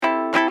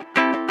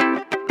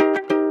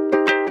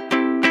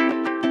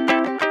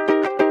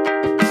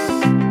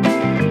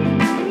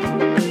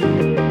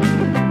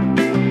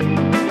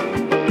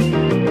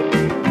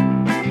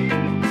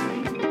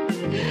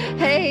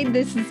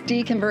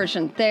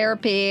Deconversion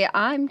Therapy.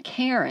 I'm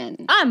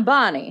Karen. I'm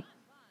Bonnie.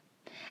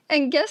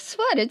 And guess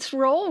what? It's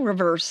role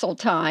reversal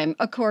time,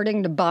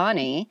 according to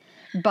Bonnie.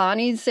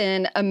 Bonnie's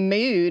in a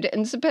mood,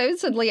 and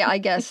supposedly, I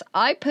guess,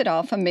 I put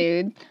off a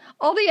mood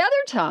all the other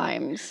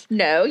times.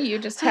 No, you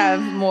just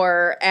have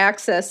more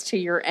access to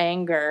your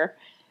anger.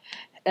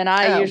 And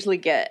I usually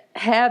get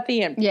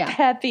happy and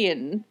peppy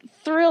and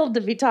thrilled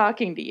to be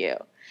talking to you.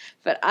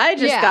 But I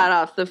just got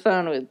off the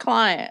phone with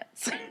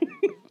clients.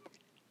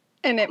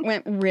 And it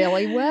went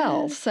really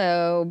well.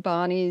 So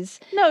Bonnie's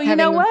you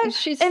know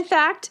what? In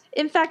fact,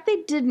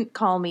 they didn't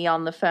call me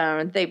on the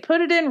phone. They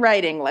put it in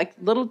writing like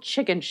little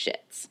chicken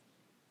shits.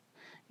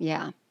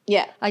 Yeah.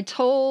 Yeah. I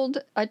told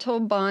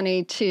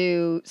Bonnie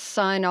to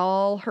sign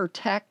all her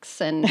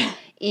texts and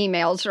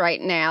emails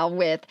right now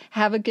with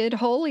 "Have a good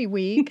Holy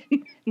Week,"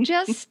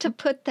 just to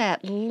put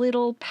that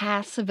little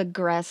passive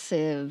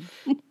aggressive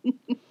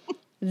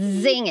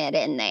zing it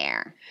in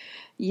there.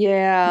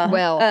 Yeah.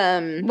 Well,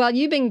 while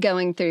you've been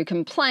going through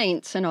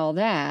complaints and all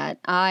that,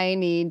 I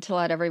need to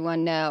let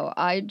everyone know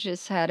I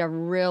just had a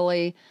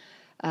really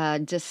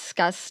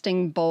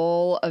disgusting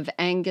bowl of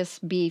Angus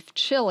beef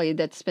chili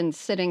that's been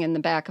sitting in the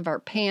back of our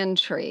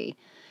pantry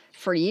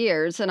for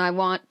years, and I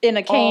want in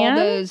a can. All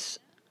those.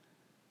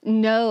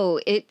 No,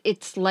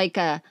 it's like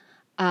a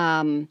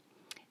one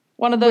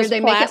of those where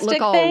they plastic make it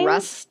look all things?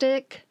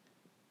 rustic.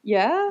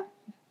 Yeah.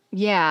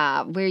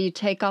 Yeah, where you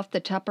take off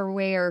the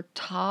Tupperware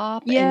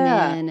top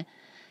and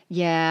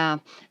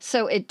then,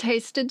 so it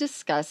tasted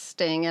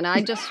disgusting, and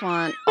I just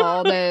want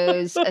all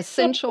those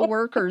essential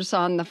workers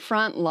on the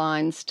front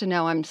lines to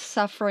know I'm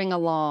suffering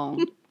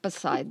along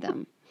beside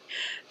them.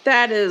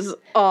 That is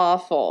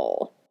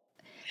awful.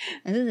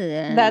 Ugh.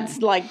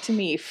 That's like, to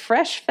me,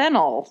 fresh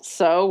fennel.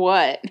 So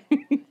what?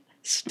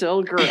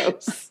 Still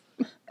gross.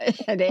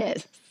 It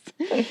is.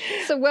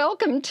 So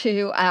welcome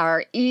to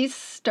our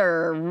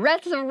Easter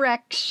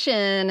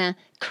Resurrection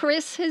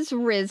Chris Has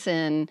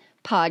Risen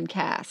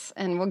podcast.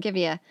 And we'll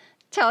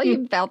tell you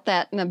about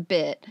that in a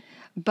bit.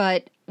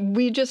 But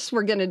we just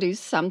were going to do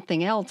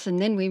something else.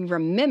 And then we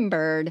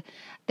remembered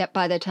that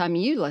by the time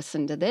you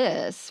listen to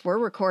this, we're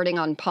recording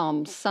on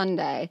Palm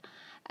Sunday.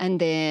 And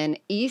then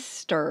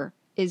Easter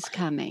is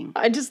coming.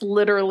 I just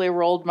literally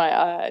rolled my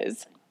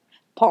eyes.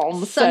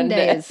 Palm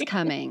Sunday is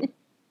coming.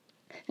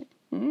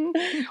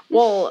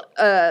 Well,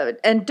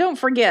 and don't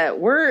forget,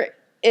 we're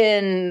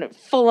in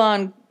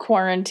full-on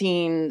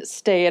quarantine,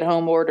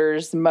 stay-at-home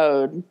orders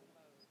mode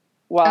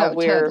while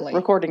we're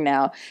recording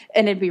now.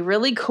 And it'd be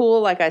really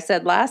cool, like I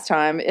said last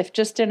time, if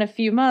just in a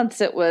few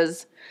months it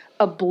was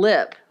a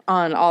blip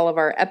on all of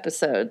our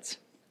episodes.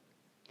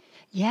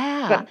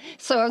 Yeah. But,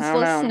 so I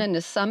was listening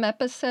to some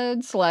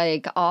episodes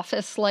like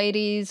Office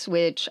Ladies,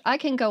 which I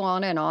can go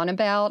on and on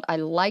about. I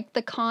like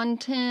the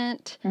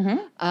content.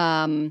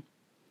 Mm-hmm.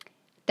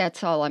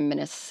 That's all I'm going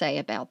to say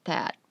about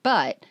that.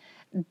 But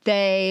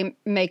they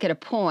make it a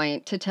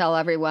point to tell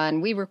everyone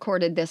we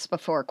recorded this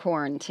before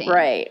quarantine.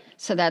 Right.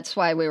 So that's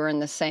why we were in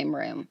the same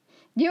room.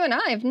 You and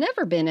I have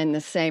never been in the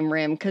same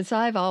room because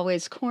I've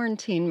always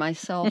quarantined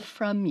myself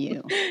from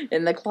you.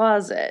 In the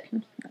closet.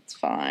 That's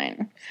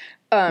fine.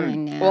 I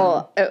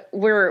know. Well,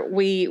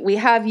 we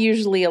have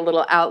usually a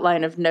little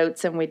outline of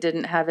notes, and we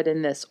didn't have it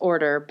in this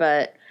order,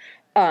 but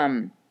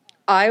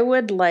I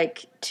would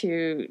like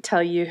to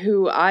tell you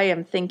who I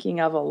am thinking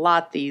of a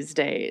lot these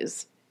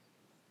days.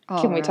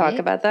 Can we talk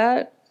about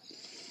that?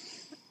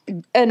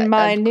 And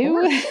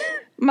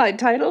my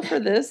title for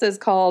this is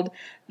called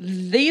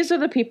 "These Are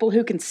the People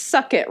Who Can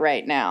Suck It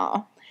Right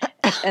Now,"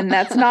 and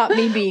that's not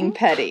me being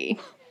petty.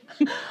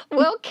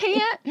 Well,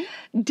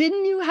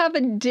 didn't you have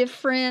a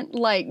different,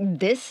 like,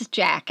 this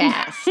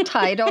jackass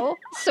title?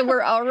 So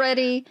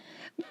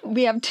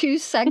we have two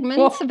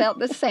segments about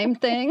the same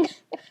thing.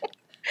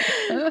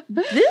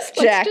 This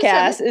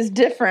jackass is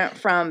different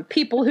from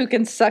people who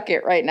can suck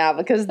it right now,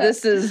 because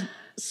this is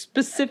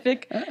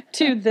specific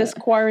to this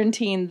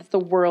quarantine that the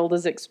world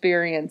is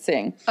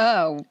experiencing.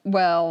 Oh,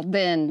 well,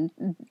 then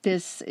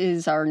this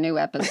is our new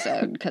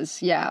episode,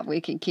 because, we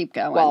can keep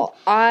going. Well,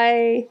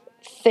 I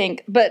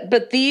think,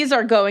 but these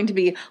are going to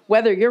be,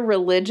 whether you're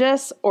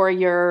religious or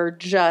you're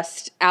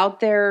just out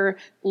there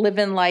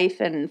living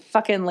life and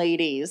fucking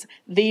ladies,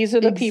 these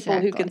are the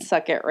people who can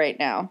suck it right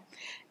now.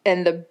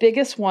 And the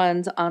biggest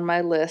ones on my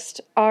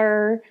list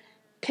are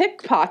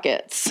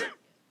pickpockets.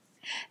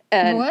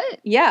 And what?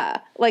 Yeah.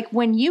 Like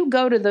when you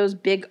go to those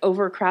big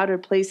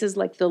overcrowded places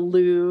like the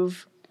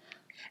Louvre,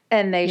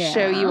 and they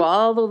show you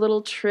all the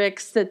little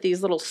tricks that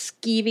these little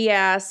skeevy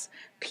ass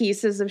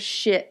pieces of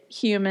shit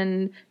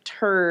human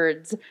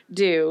turds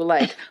do,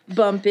 like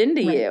bump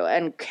into you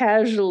and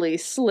casually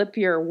slip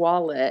your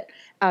wallet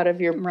out of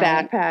your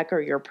backpack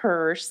or your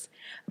purse.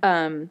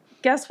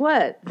 Guess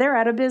what? They're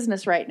out of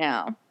business right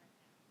now.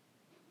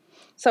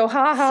 So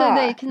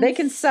so they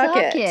can suck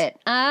it.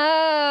 Oh,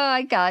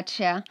 I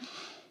gotcha.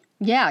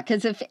 Yeah,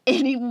 because if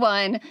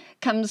anyone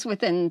comes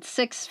within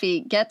 6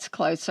 feet, gets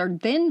closer,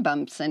 then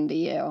bumps into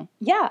you.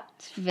 Yeah.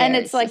 It's very and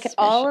it's like suspicious.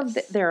 all of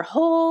their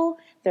whole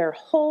their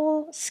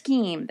whole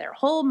scheme, their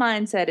whole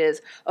mindset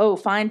is, oh,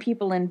 find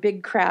people in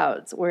big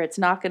crowds where it's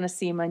not going to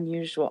seem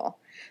unusual.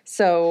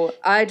 So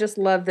I just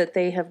love that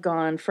they have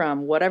gone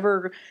from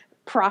whatever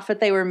profit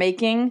they were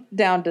making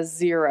down to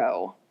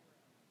zero.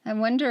 I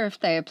wonder if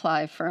they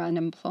apply for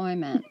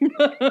unemployment.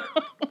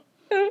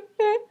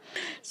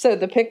 So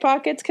the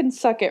pickpockets can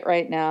suck it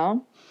right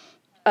now.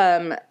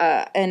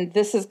 And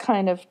this is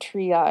kind of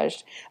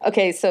triaged.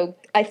 Okay, so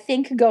I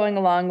think going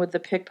along with the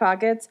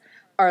pickpockets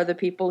are the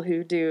people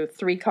who do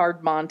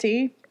 3-card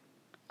Monte.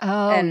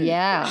 Oh, and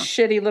yeah.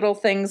 shitty little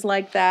things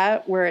like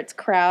that where it's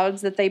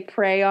crowds that they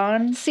prey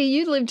on. See,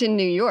 you lived in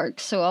New York,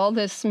 so all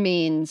this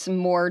means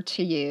more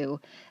to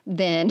you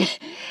than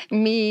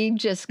me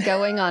just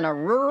going on a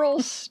rural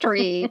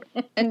street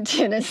in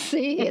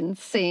Tennessee and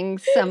seeing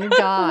some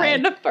guy.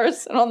 Random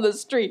person on the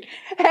street.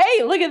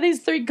 Hey, look at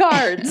these 3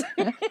 cards.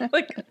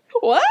 Like,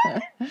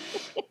 what?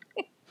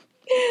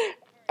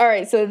 All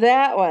right, so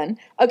that one.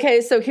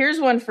 Okay, so here's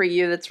one for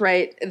you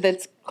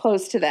that's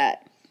close to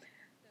that.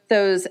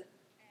 Those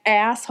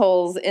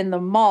assholes in the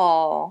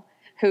mall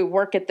who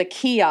work at the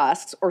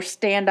kiosks or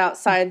stand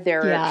outside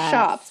their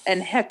shops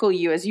and heckle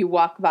you as you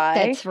walk by.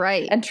 That's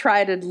right. And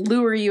try to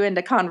lure you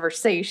into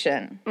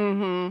conversation.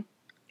 Mm-hmm.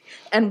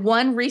 And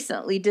one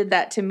recently did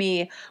that to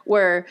me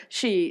where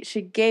she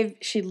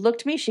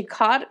looked me, she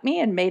caught me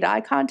and made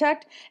eye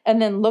contact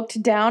and then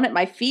looked down at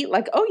my feet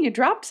like, oh, you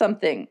dropped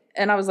something.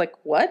 And I was like,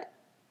 what?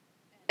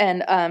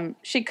 And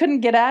she couldn't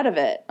get out of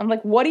it. I'm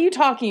like, what are you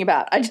talking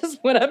about? I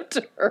just went up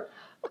to her.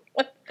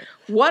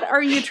 What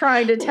are you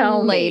trying to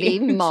tell Lady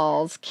me?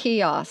 Malls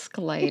kiosk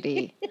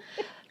lady.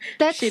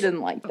 She didn't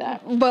like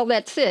that. Well,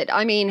 that's it.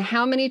 I mean,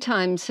 how many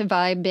times have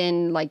I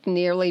been like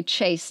nearly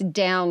chased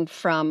down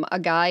from a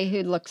guy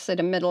who looks at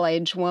a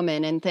middle-aged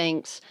woman and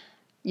thinks,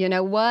 you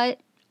know what?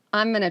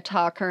 I'm going to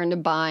talk her into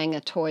buying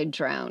a toy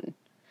drone.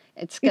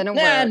 It's going to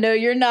work. No,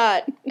 you're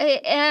not.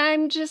 And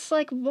I'm just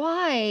like,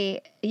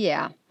 why?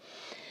 Yeah.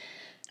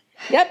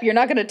 Yep, you're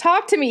not going to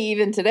talk to me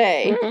even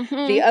today.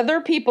 Mm-hmm. The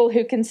other people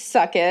who can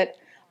suck it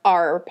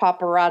are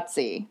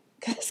paparazzi.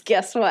 Because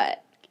guess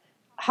what?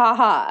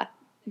 Ha.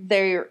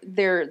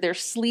 They're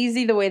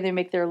sleazy the way they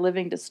make their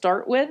living to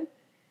start with.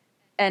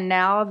 And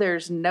now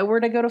there's nowhere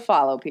to go to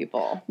follow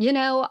people. You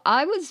know,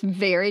 I was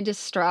very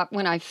distraught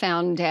when I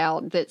found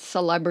out that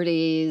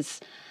celebrities,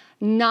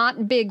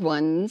 not big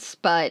ones,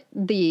 but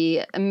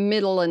the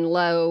middle and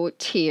low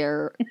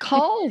tier,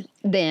 call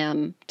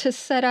them to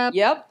set up.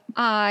 Yep.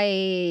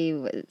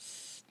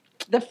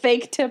 The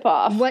fake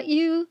tip-off. What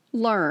you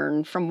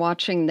learn from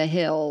watching The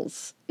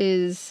Hills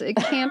is it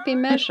can't be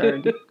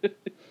measured.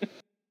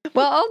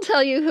 Well, I'll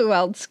tell you who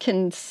else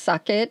can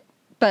suck it,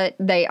 but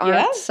they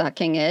aren't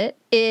sucking it,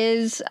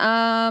 is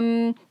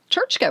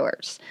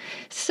churchgoers.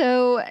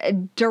 So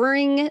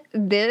during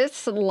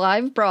this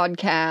live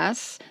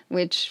broadcast,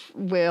 which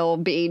will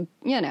be,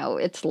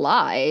 it's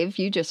live,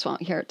 you just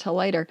won't hear it till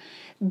later,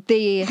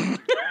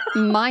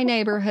 my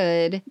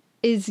neighborhood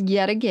is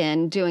yet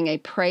again doing a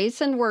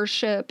praise and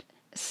worship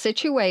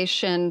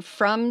situation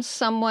from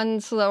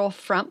someone's little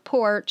front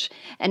porch,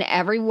 and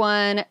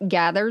everyone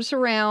gathers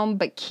around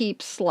but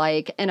keeps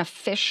like an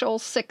official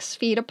 6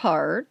 feet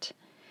apart.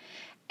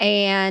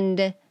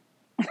 And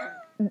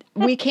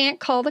we can't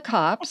call the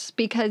cops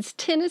because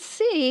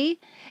Tennessee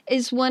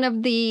is one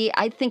of the,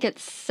 I think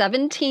it's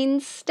 17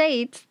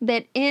 states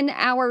that in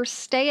our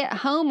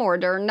stay-at-home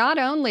order, not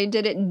only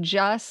did it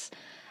just,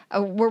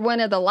 we're one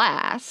of the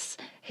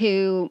last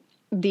who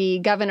the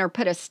governor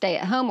put a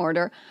stay-at-home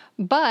order,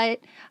 but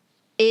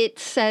it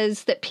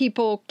says that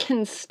people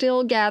can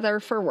still gather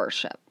for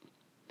worship.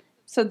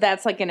 So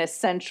that's like an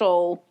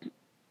essential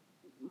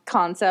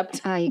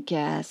concept? I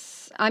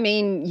guess. I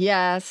mean,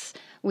 yes,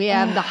 we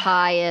have the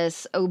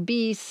highest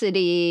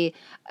obesity,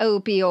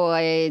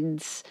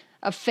 opioids,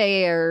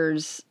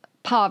 affairs,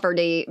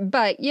 poverty,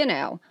 but,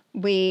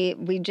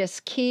 we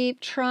just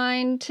keep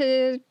trying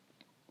to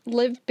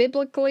live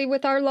biblically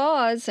with our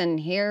laws, and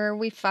here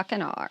we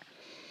fucking are.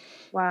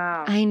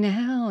 Wow. I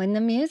know, and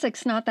the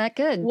music's not that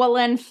good. Well,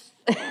 and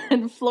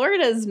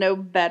Florida's no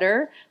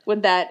better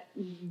with that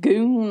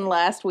goon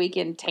last week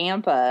in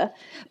Tampa.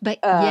 But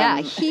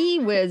he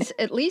was,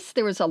 at least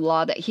there was a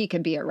law that he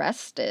could be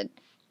arrested.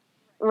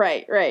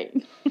 Right.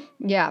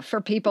 Yeah,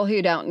 for people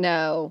who don't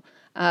know,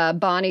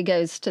 Bonnie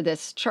goes to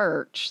this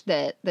church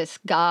that this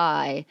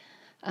guy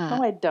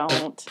I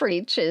don't.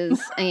 preaches,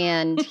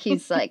 and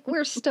he's like,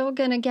 we're still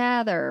going to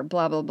gather,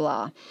 blah, blah,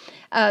 blah.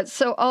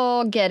 So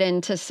I'll get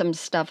into some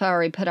stuff I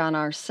already put on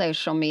our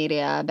social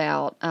media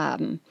about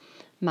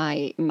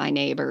my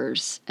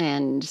neighbors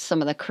and some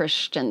of the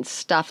Christian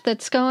stuff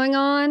that's going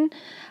on.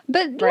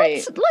 But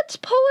let's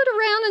pull it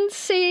around and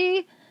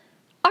see,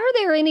 are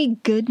there any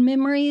good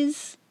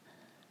memories?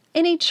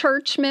 Any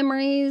church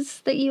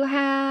memories that you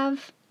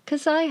have?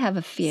 Because I have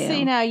a few.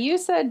 See, now you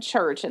said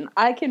church, and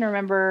I can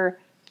remember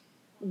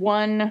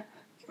one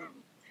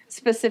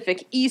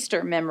specific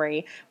Easter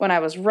memory when I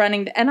was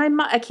running, and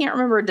I can't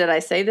remember, did I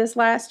say this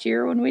last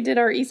year when we did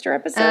our Easter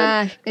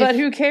episode? But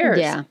who cares?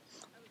 Yeah.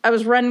 I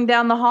was running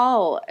down the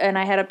hall, and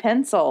I had a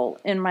pencil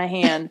in my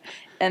hand,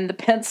 and the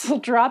pencil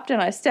dropped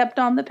and I stepped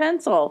on the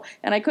pencil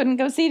and I couldn't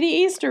go see the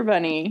Easter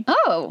Bunny.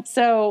 Oh.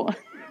 So...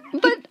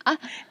 But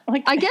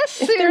I guess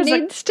there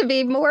needs to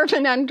be more of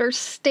an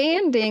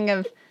understanding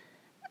of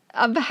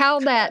how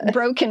that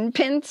broken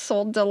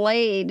pencil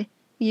delayed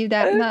you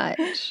that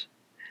much.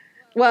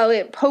 Well,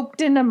 it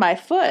poked into my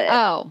foot.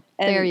 Oh,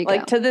 there you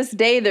go. To this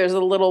day, there's a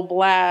little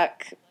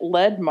black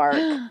lead mark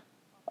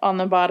on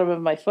the bottom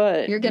of my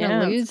foot. You're going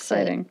to lose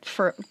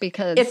it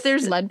because if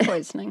there's lead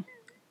poisoning.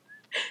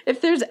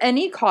 If there's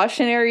any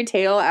cautionary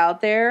tale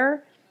out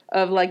there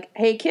of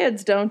hey,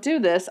 kids, don't do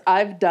this.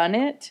 I've done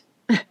it.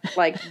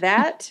 Like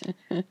that.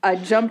 I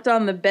jumped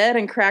on the bed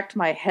and cracked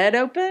my head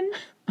open.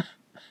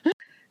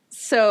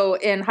 So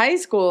in high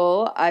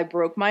school, I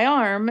broke my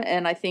arm,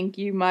 and I think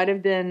you might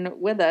have been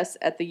with us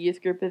at the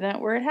youth group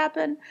event where it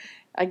happened.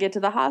 I get to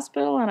the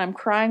hospital, and I'm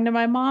crying to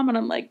my mom, and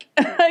I'm like,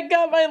 I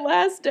got my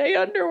last day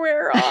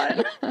underwear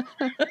on.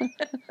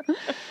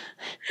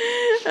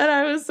 And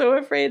I was so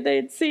afraid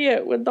they'd see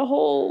it with the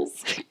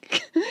holes.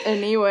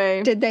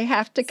 Anyway. Did they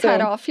have to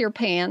cut off your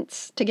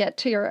pants to get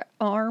to your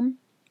arm?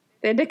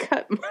 They had to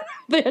cut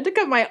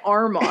my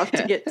arm off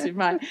to get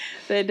to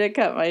they had to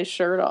cut my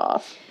shirt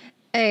off.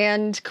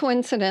 And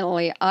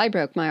coincidentally, I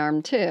broke my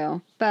arm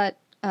too, but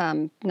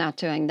not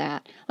doing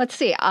that. Let's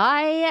see.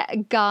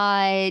 I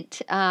got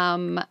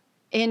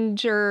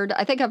injured.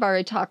 I think I've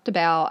already talked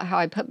about how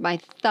I put my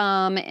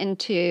thumb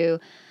into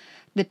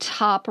the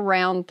top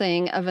round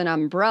thing of an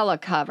umbrella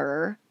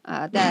cover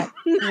that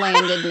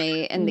landed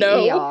me in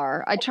the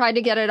ER. I tried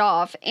to get it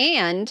off,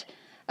 and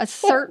a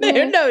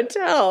certain...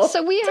 tell.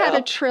 So we had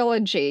a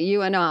trilogy,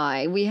 you and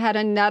I. We had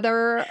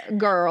another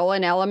girl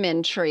in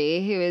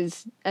elementary who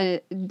is an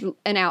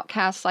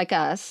outcast like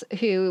us,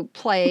 who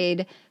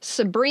played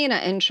Sabrina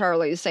in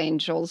Charlie's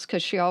Angels,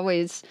 because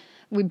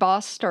we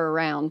bossed her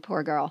around,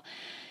 poor girl.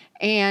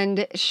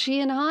 And she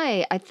and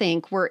I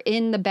think, were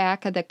in the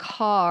back of the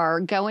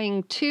car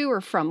going to or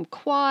from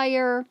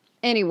choir.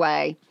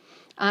 Anyway,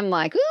 I'm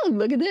like, ooh,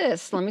 look at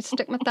this. Let me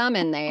stick my thumb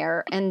in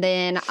there. And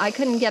then I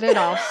couldn't get it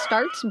off.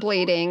 Starts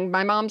bleeding.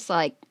 My mom's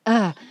like,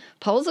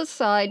 pulls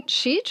aside.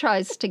 She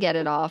tries to get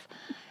it off.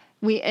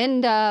 We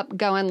end up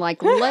going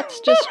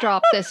let's just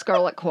drop this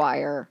girl at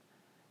choir.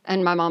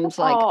 And my mom's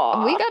like,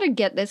 we got to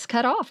get this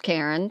cut off,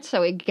 Karen.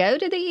 So we go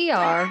to the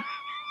ER.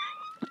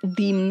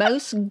 The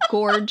most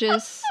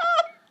gorgeous,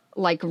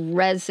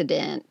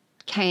 resident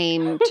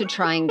came to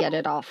try and get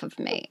it off of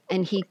me.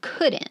 And he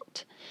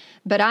couldn't.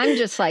 But I'm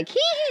just like,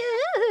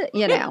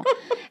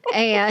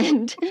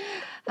 and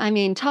I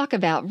mean, talk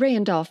about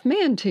Randolph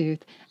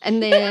Mantooth.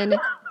 And then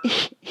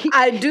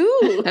I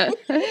do.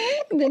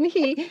 Then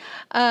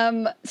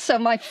so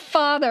my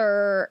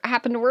father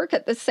happened to work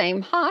at the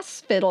same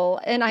hospital.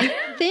 And I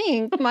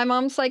think my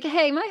mom's like,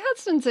 hey, my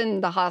husband's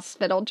in the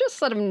hospital.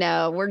 Just let him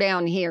know we're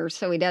down here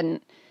so he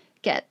doesn't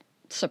get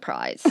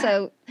surprised.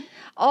 So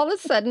all of a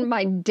sudden,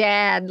 my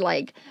dad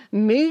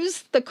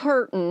moves the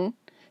curtain,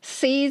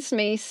 sees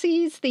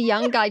the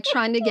young guy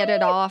trying to get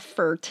it off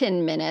for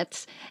 10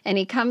 minutes, and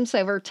he comes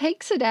over,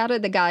 takes it out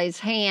of the guy's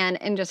hand,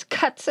 and just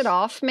cuts it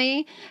off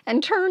me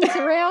and turns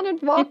around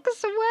and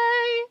walks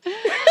away.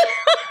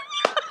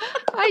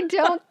 I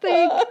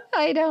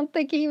don't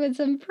think he was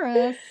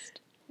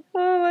impressed.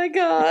 Oh my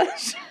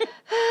gosh.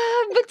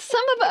 But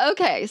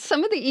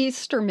some of the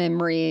Easter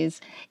memories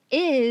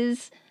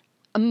is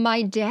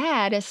my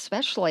dad,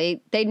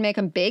 especially, they'd make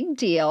a big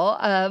deal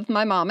of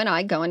my mom and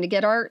I going to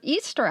get our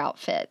Easter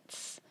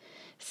outfits.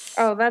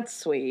 Oh, that's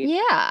sweet.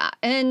 Yeah.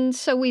 And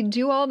so we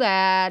do all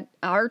that.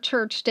 Our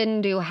church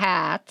didn't do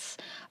hats,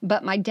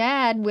 but my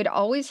dad would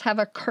always have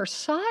a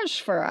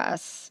corsage for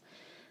us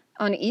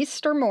on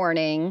Easter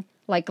morning,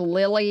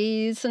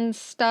 lilies and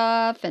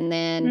stuff. And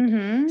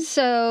then,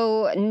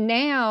 so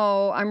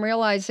now I'm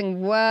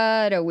realizing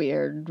what a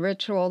weird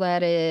ritual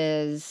that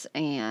is.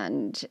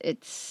 And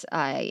it's,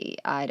 I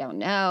don't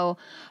know.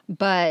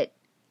 But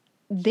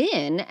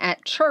then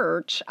at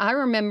church, I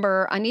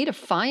remember, I need to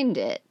find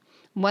it.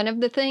 One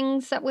of the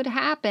things that would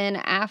happen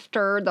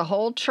after the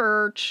whole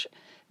church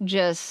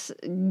just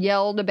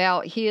yelled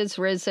about he is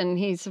risen,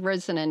 he's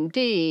risen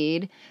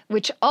indeed,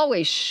 which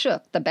always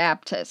shook the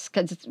Baptists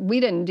because we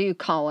didn't do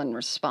call and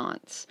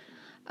response.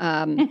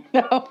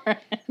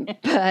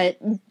 But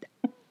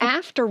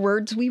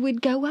afterwards, we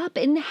would go up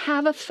and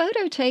have a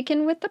photo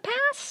taken with the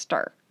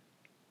pastor.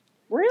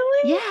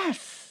 Really?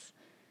 Yes.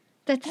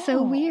 That's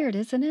so weird,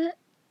 isn't it?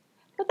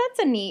 Well, that's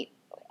a neat...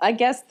 I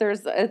guess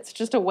it's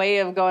just a way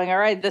of going, all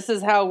right, this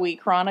is how we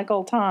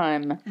chronicle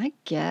time. I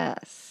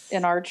guess.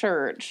 In our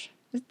church.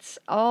 It's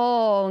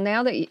all,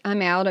 now that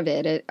I'm out of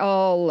it, it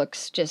all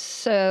looks just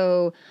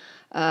so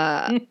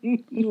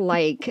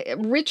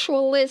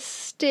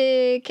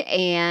ritualistic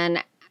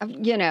and,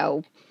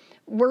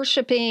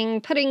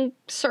 worshiping, putting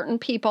certain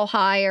people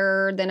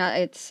higher than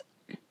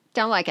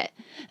don't like it.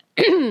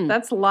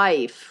 That's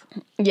life.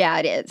 Yeah,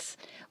 it is.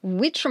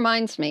 Which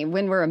reminds me,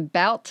 when we're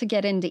about to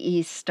get into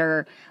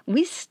Easter,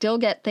 we still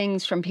get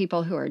things from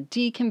people who are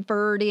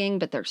deconverting,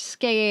 but they're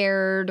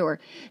scared, or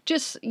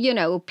just,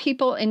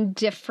 people in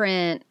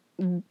different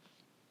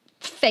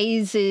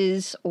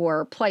phases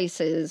or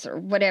places or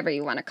whatever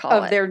you want to call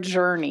Of it. their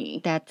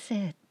journey. That's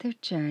it, their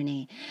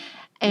journey.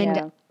 And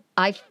Yeah.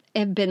 I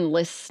have been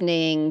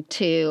listening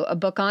to a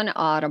book on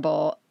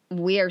Audible.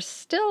 We are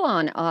still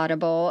on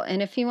Audible,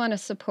 and if you want to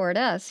support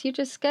us, you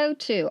just go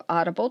to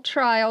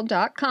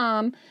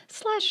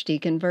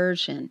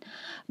audibletrial.com/deconversion.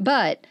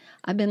 But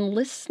I've been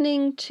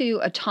listening to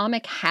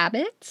Atomic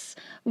Habits,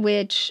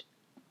 which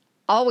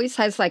always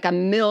has like a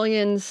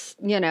million,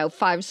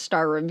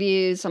 5-star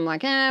reviews. I'm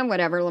like,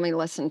 whatever, let me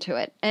listen to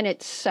it. And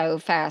it's so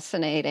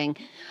fascinating.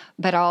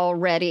 But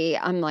already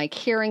I'm like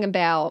hearing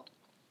about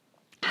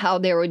how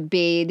there would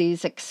be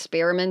these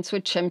experiments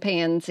with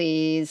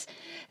chimpanzees,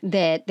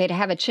 that they'd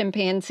have a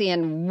chimpanzee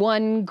in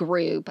one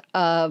group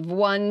of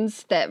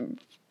ones that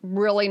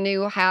really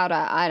knew how to,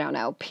 I don't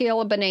know, peel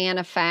a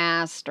banana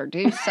fast or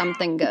do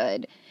something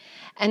good.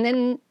 And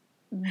then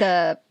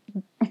the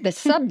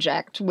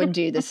subject would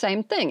do the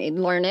same thing. He'd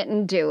learn it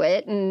and do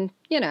it and,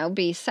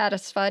 be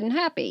satisfied and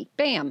happy.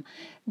 Bam.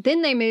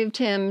 Then they moved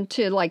him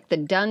to like the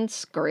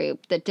dunce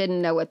group that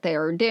didn't know what they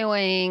were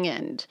doing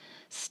and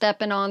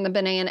stepping on the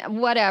banana,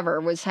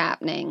 whatever was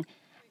happening.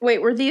 Wait,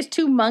 were these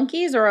two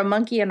monkeys or a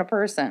monkey and a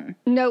person?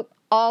 Nope.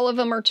 All of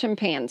them are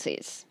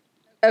chimpanzees.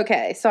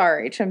 Okay,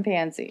 sorry,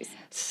 chimpanzees.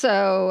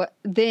 So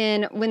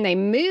then when they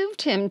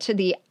moved him to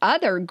the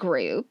other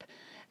group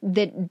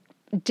that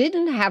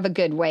didn't have a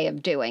good way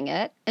of doing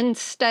it,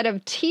 instead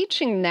of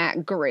teaching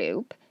that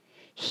group,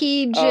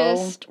 he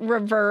just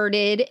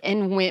reverted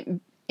and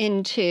went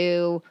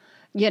into,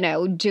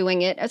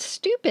 doing it a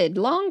stupid,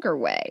 longer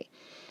way.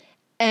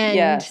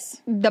 And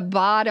the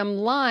bottom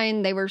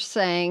line they were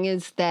saying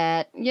is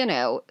that,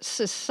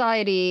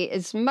 society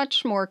is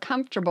much more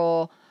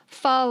comfortable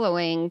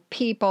following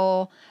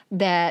people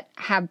that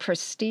have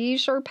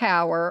prestige or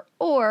power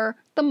or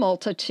the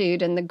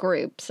multitude in the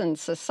groups in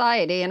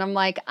society. And I'm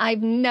like,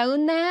 I've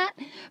known that,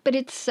 but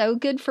it's so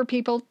good for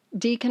people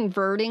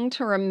deconverting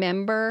to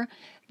remember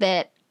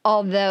that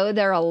although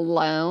they're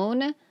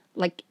alone,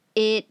 like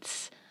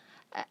it's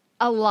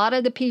a lot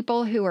of the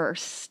people who are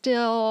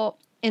still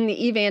in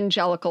the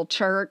evangelical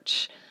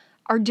church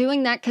are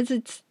doing that because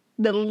it's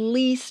the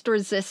least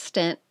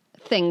resistant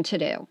thing to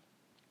do.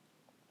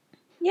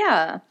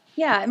 Yeah.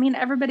 Yeah. I mean,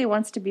 everybody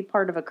wants to be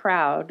part of a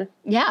crowd.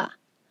 Yeah.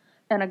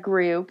 And a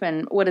group.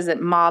 And what is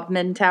it? Mob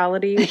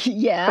mentality?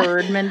 Yeah.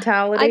 Herd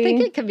mentality? I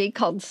think it could be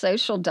called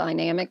social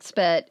dynamics,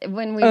 but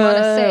when we want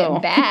to say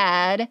it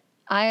bad,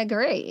 I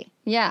agree.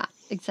 Yeah.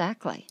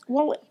 Exactly.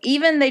 Well,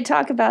 even they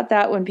talk about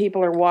that when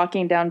people are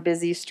walking down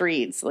busy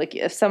streets. Like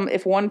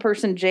if one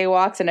person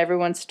jaywalks and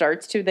everyone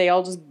starts to, they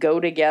all just go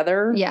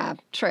together. Yeah,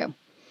 true.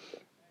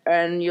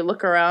 And you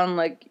look around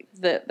like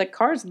the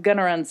car's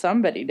gonna run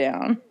somebody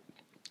down.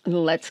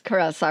 Let's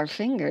cross our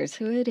fingers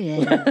who it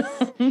is.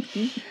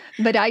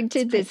 But I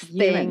did this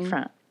thing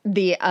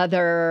the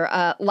other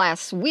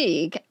last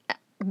week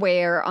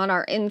where on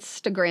our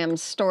Instagram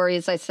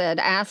stories I said,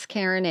 ask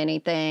Karen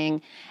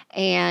anything,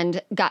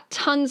 and got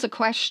tons of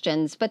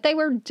questions, but they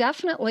were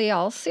definitely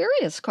all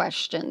serious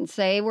questions.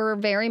 They were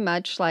very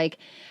much like,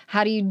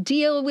 how do you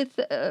deal with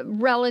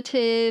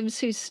relatives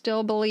who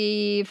still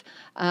believe?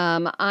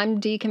 I'm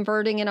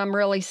deconverting and I'm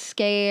really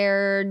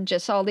scared,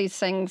 just all these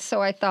things.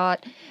 So I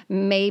thought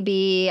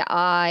maybe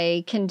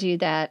I can do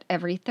that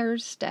every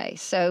Thursday.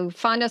 So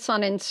find us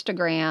on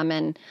Instagram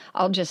and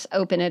I'll just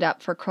open it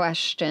up for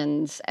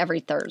questions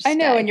every Thursday. I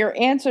know, and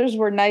your answers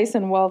were nice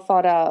and well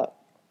thought out.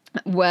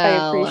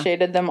 Well, I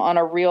appreciated them on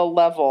a real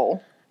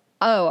level.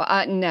 Oh,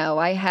 no,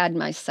 I had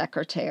my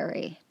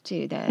secretary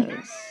do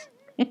those.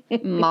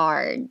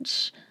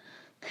 Marge.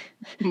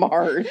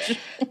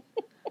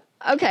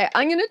 Okay,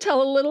 I'm going to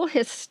tell a little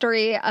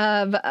history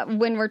of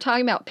when we're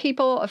talking about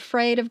people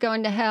afraid of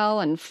going to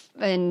hell and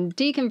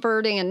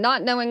deconverting and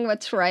not knowing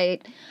what's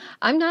right.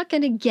 I'm not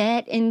going to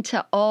get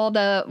into all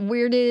the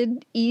where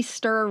did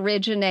Easter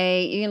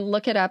originate. You can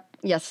look it up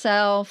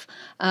yourself.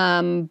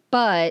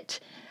 But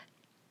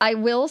I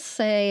will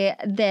say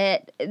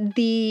that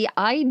the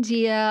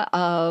idea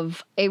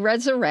of a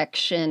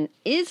resurrection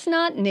is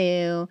not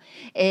new.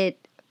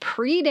 It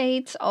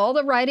predates all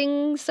the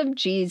writings of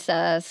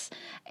Jesus,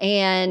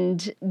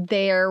 and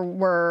there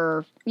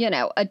were,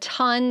 a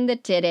ton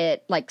that did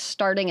it, like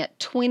starting at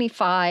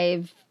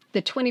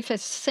the 25th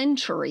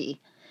century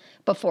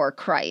before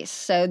Christ.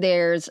 So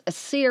there's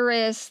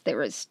Osiris,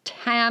 there is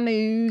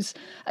Tammuz,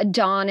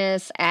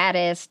 Adonis,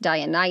 Attis,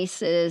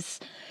 Dionysus.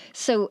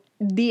 So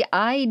the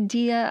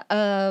idea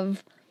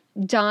of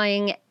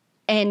dying,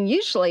 and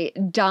usually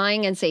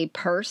dying as a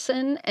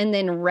person and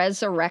then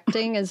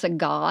resurrecting as a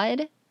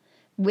god,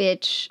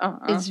 which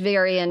is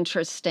very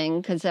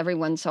interesting because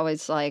everyone's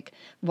always like,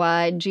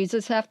 why'd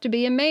Jesus have to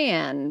be a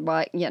man?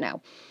 Why,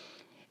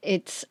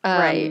 it's,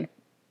 right.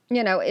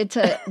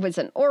 It was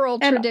an oral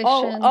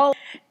tradition.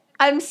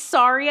 I'm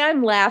sorry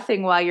I'm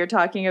laughing while you're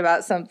talking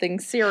about something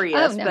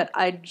serious, but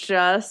I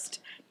just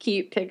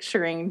keep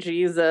picturing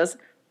Jesus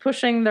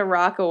pushing the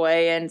rock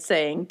away and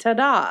saying,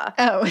 ta-da.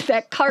 Oh,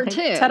 that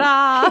cartoon.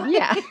 Ta-da.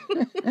 Yeah.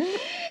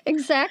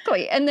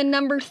 Exactly. And then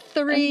number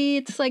 3,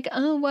 it's like,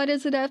 oh, why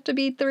does it have to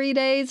be 3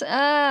 days?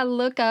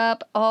 Look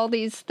up all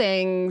these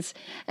things,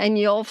 and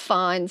you'll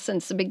find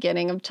since the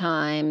beginning of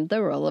time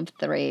the rule of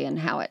 3 and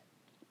how it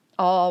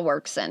all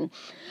works in.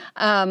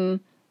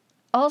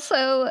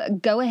 Also,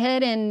 go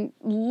ahead and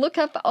look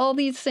up all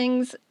these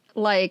things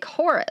like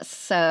Horus.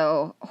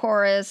 So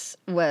Horus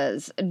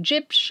was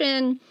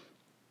Egyptian,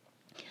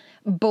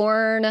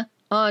 born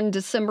on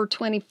December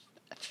 25th.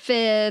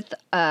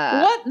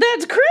 What?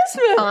 That's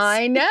Christmas!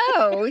 I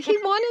know. He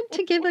wanted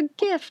to give a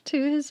gift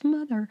to his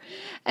mother.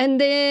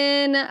 And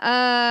then,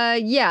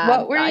 What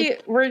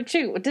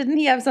didn't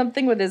he have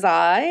something with his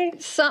eye?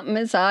 Something,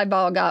 his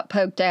eyeball got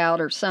poked out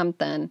or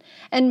something.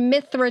 And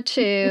Mithra,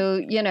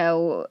 too,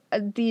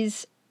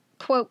 these,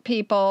 quote,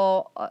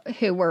 people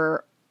who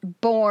were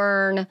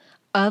born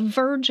of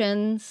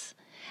virgins.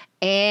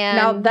 And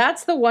now,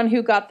 that's the one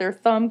who got their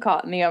thumb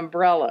caught in the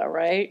umbrella,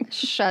 right?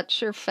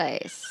 Shut your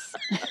face.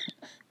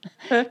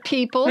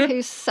 People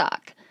who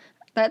suck.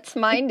 That's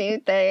my new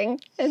thing.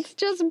 It's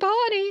just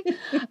body.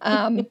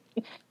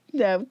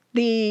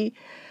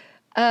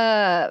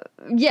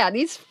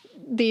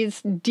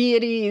 These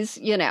deities,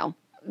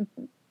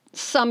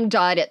 some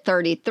died at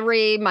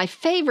 33. My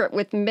favorite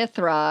with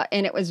Mithra,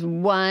 and it was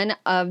one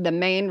of the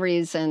main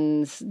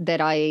reasons that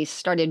I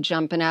started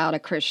jumping out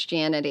of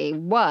Christianity,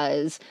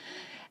 was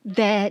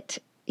that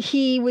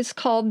he was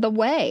called the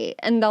way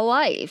and the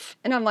life.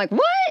 And I'm like,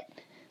 what?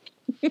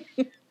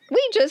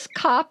 We just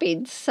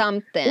copied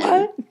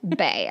something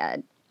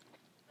bad.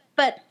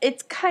 But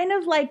it's kind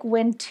of like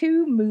when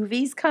 2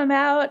 movies come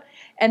out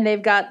and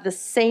they've got the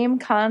same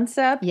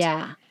concept.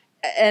 Yeah.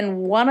 And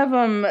one of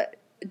them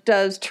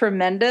does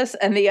tremendous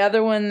and the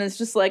other one is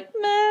just like,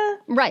 meh.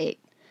 Right.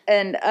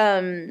 And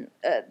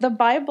the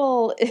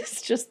Bible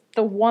is just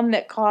the one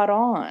that caught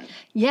on.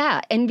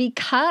 Yeah. And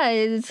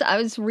because I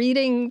was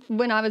reading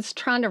when I was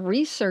trying to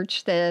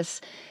research this,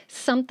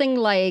 something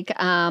like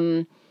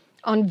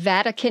on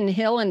Vatican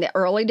Hill in the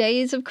early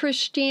days of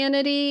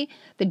Christianity,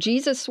 the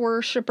Jesus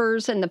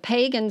worshipers and the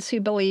pagans who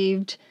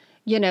believed,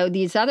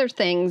 these other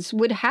things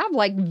would have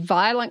like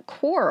violent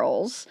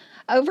quarrels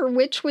over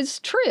which was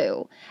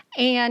true.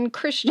 And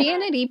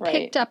Christianity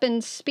picked up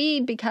in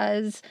speed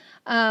because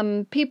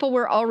people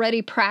were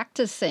already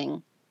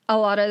practicing a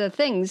lot of the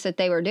things that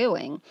they were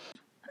doing.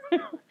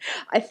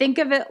 I think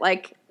of it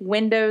like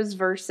Windows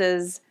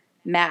versus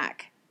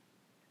Mac,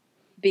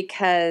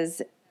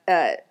 because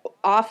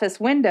Office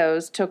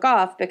Windows took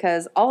off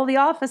because all the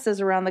offices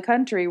around the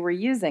country were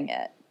using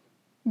it.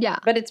 Yeah.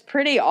 But it's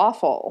pretty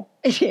awful.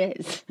 It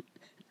is.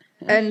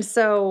 And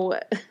so,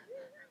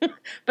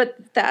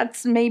 but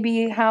that's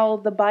maybe how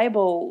the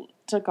Bible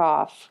took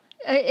off.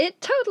 It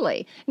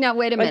totally. Now,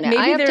 wait a minute. Maybe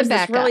I have there's to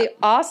back this really up.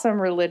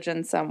 awesome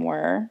religion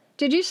somewhere.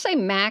 Did you say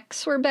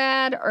Macs were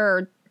bad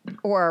or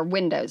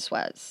Windows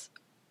was?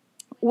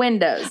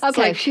 Windows.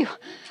 Okay.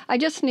 I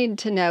just need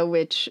to know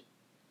which.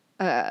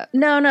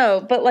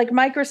 No, but like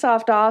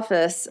Microsoft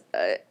Office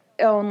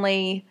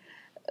only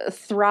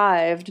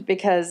thrived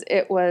because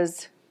it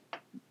was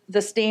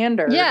the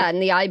standard. Yeah,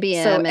 and the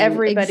IBM. So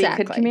everybody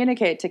could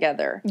communicate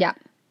together. Yeah.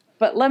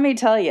 But let me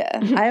tell you,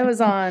 I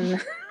was on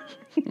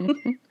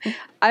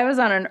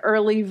an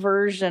early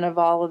version of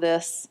all of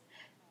this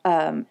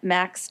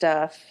Mac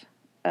stuff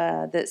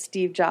that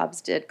Steve Jobs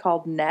did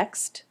called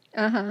Next.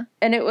 Uh-huh.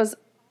 And it was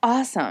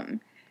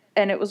awesome.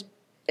 And it was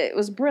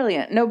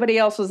brilliant. Nobody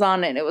else was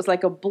on it. It was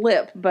like a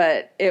blip,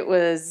 but it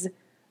was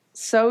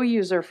so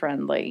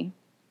user-friendly.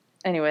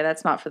 Anyway,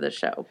 that's not for the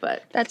show,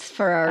 but... That's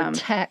for our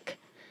tech,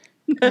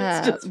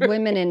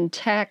 Women in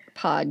Tech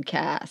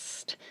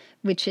podcast,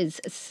 which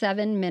is a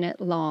 7-minute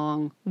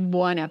long,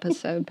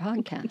 1-episode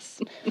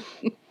podcast.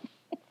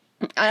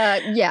 So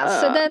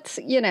that's,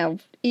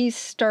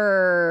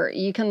 Easter.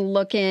 You can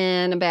look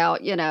in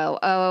about,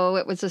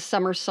 it was a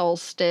summer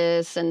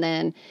solstice, and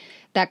then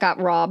that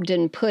got robbed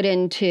and put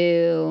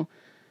into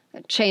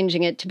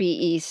changing it to be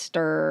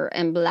Easter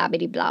and blah,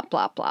 blah, blah,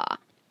 blah, blah.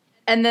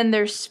 And then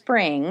there's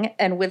spring,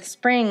 and with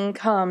spring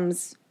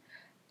comes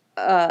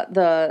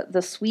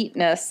the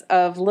sweetness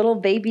of little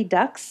baby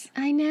ducks.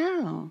 I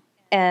know.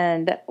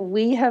 And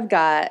we have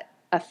got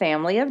a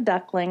family of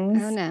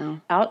ducklings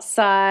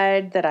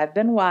outside that I've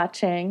been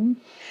watching.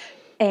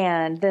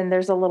 And then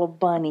there's a little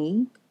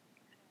bunny.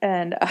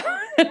 And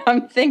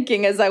I'm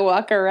thinking as I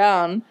walk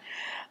around,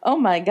 oh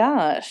my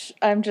gosh,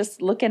 I'm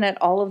just looking at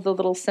all of the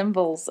little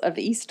symbols of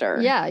Easter.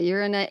 Yeah,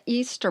 you're in an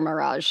Easter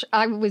mirage.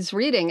 I was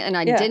reading, and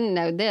I didn't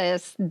know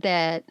this,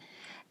 that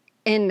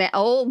in the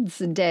old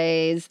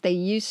days, they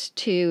used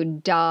to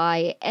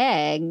dye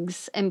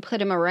eggs and put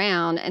them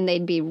around, and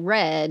they'd be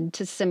red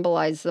to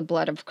symbolize the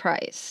blood of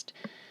Christ.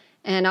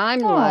 And I'm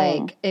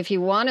like, if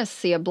you want to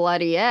see a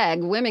bloody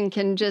egg, women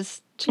can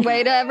just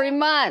wait every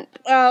month.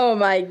 Oh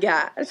my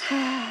gosh.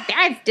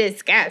 That's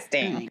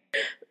disgusting.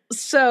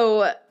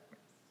 So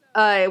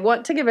I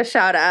want to give a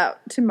shout out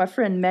to my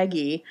friend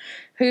Maggie,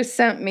 who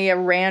sent me a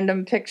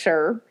random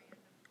picture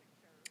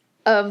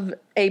of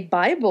a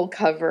Bible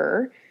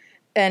cover,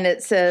 and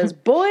it says,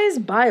 Boys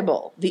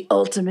Bible, the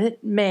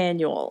ultimate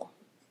manual.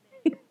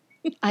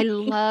 I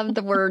love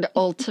the word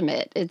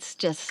ultimate. It's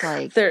just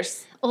like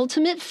There's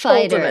ultimate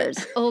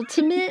fighters.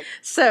 Ultimate.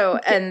 So,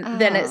 and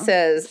then it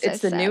says, so it's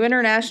the sad. New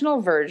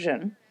International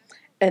Version.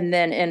 And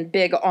then in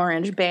big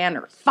orange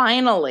banner,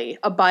 finally,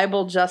 a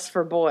Bible just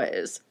for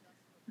boys.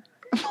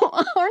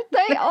 Aren't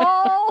they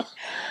all?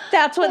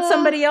 That's what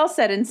somebody else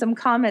said in some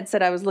comments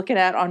that I was looking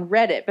at on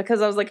Reddit,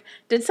 because I was like,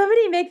 did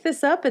somebody make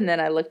this up? And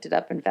then I looked it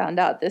up and found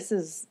out this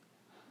is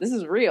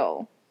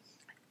real.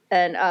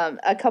 And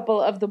a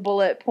couple of the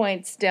bullet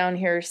points down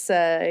here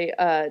say,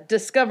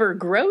 discover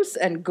gross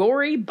and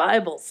gory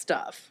Bible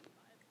stuff.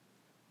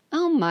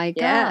 Oh my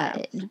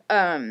God.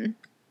 Yeah.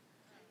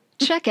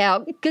 Check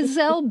out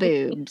gazelle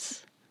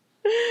boobs.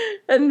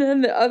 And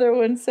then the other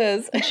one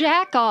says,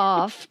 Jack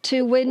off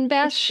to when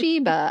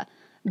Bathsheba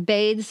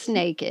bathes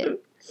naked.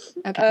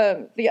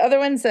 Okay. The other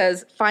one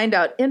says, find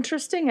out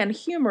interesting and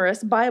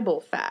humorous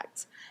Bible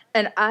facts.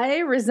 And I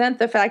resent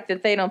the fact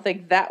that they don't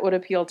think that would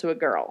appeal to a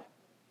girl.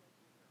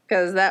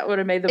 Because that would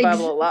have made the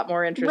Bible a lot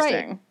more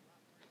interesting.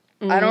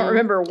 Right. I don't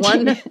remember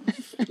one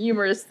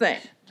humorous thing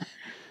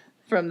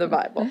from the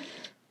Bible.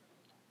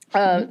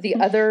 The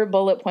other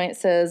bullet point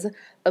says,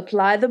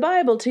 apply the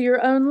Bible to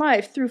your own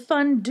life through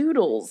fun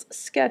doodles,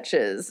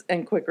 sketches,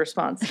 and quick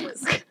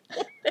responses.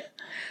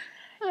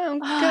 Oh,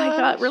 I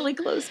got really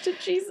close to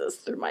Jesus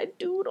through my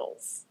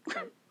doodles.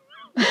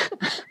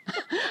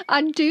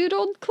 I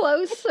doodled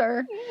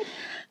closer.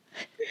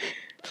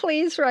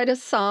 Please write a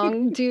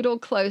song, Doodle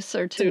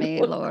Closer to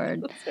Me,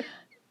 Lord.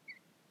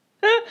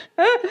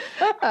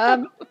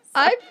 I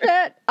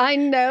bet I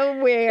know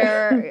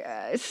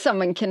where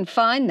someone can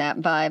find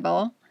that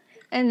Bible,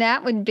 and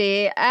that would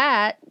be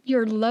at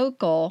your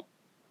local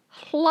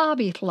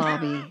Hobby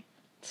Lobby.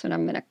 That's what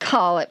I'm going to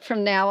call it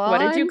from now on. What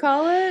did you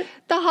call it?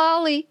 The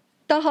Holly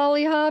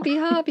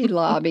Hobby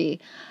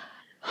Lobby.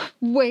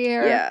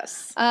 Where,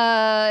 yes,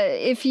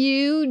 if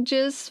you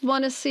just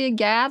want to see a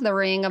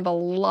gathering of a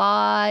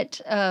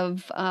lot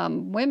of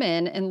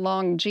women in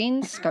long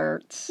jean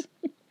skirts.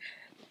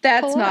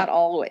 That's not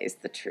always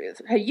the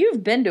truth.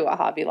 You've been to a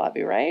Hobby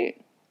Lobby, right?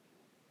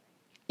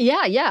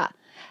 Yeah.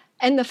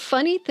 And the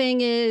funny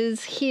thing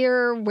is,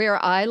 here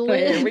where I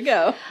live, here we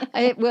go.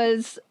 It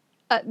was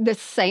the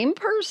same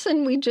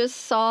person we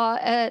just saw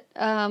at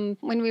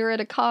when we were at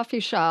a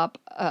coffee shop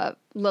a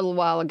little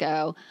while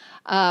ago.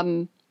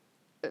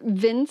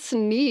 Vince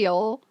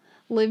Neal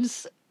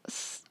lives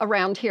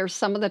around here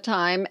some of the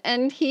time,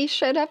 and he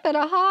showed up at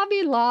a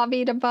Hobby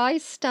Lobby to buy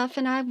stuff,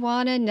 and I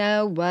want to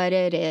know what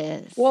it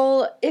is.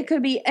 Well, it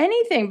could be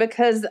anything,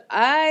 because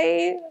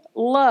I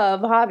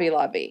love Hobby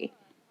Lobby.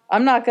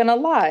 I'm not going to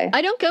lie.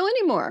 I don't go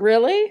anymore.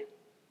 Really?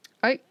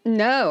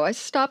 No, I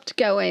stopped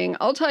going.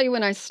 I'll tell you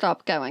when I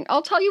stopped going.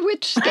 I'll tell you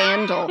which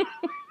scandal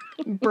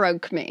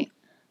broke me.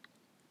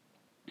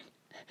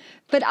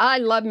 But I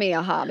love me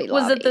a Hobby Lobby.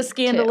 Was it the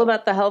scandal too.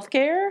 about the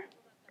healthcare?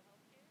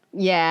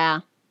 Yeah.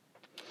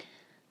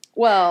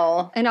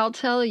 Well. And I'll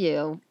tell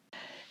you,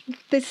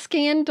 the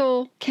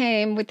scandal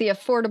came with the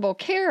Affordable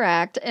Care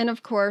Act. And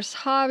of course,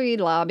 Hobby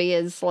Lobby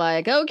is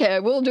like, okay,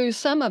 we'll do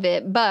some of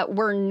it, but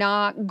we're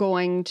not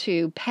going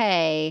to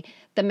pay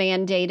the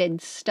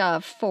mandated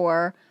stuff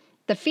for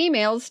the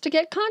females to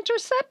get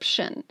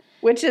contraception.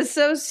 Which is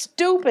so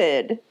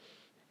stupid.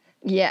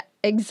 Yeah,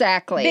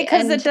 exactly.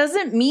 Because it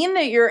doesn't mean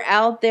that you're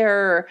out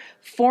there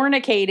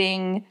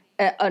fornicating,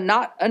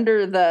 not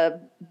under the,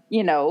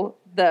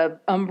 the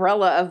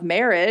umbrella of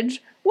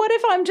marriage. What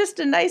if I'm just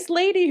a nice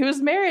lady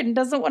who's married and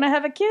doesn't want to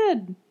have a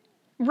kid?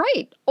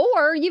 Right.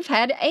 Or you've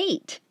had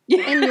 8.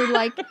 Yeah. And you're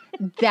like,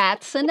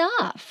 that's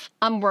enough.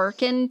 I'm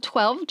working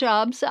 12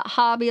 jobs at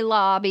Hobby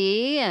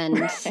Lobby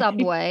and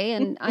Subway,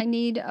 and I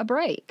need a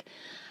break.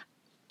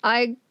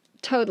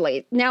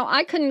 Totally. Now,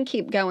 I couldn't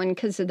keep going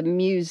because of the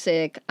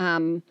music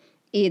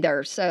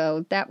either,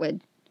 so that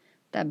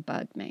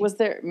bugged me. Was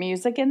there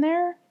music in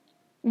there?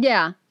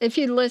 Yeah. If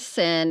you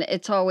listen,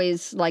 it's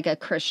always like a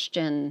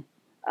Christian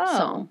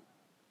song.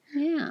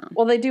 Yeah.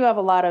 Well, they do have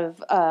a lot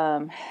of,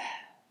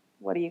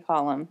 what do you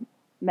call them?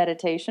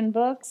 Meditation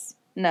books?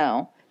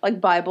 No. Like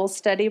Bible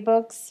study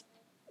books?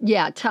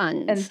 Yeah,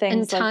 tons. And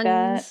things like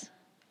that.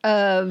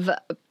 Of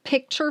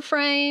picture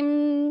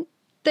frame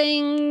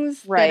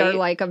things that are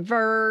like a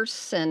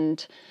verse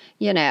and,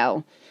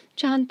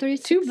 John 3.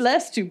 Too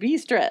blessed to be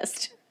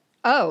stressed.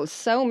 Oh,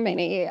 so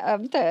many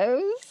of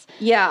those.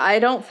 Yeah, I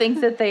don't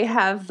think that they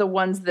have the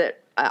ones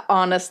that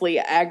honestly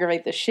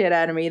aggravate the shit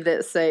out of me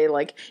that say,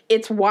 like,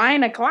 it's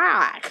wine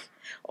o'clock.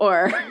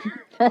 Or,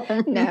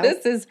 no.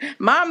 This is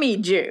mommy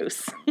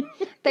juice.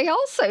 They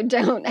also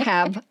don't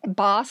have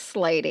boss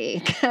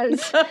lady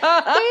because they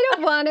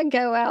don't want to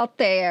go out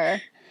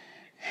there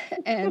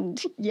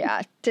and,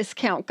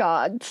 discount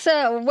God.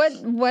 So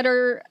what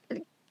are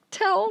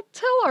tell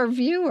our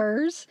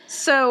viewers.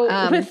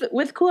 So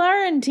with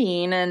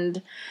quarantine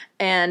and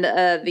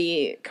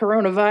the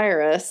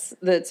coronavirus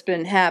that's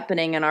been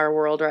happening in our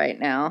world right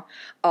now,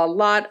 a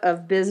lot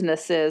of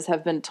businesses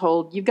have been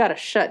told you've got to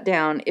shut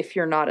down if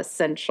you're not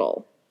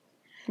essential.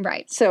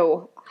 Right.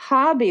 So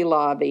Hobby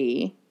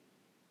Lobby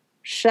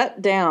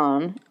shut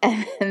down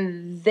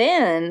and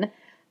then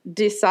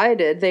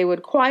decided they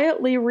would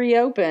quietly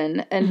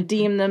reopen and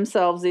deem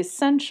themselves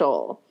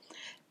essential.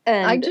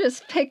 And I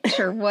just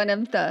picture one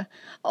of the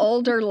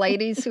older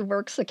ladies who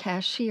works a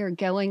cashier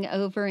going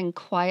over and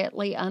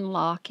quietly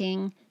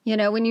unlocking. You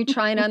know, when you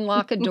try and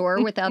unlock a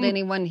door without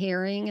anyone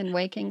hearing and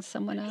waking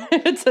someone up.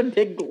 it's a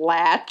big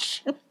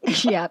latch.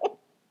 Yep.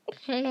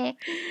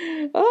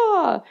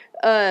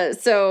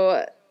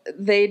 So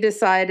they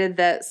decided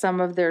that some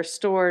of their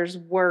stores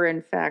were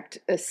in fact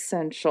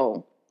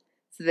essential.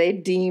 So they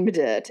deemed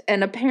it.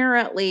 And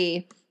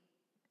apparently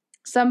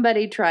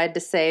somebody tried to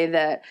say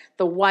that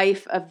the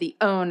wife of the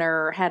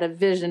owner had a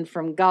vision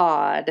from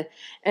God,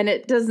 and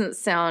it doesn't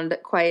sound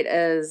quite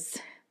as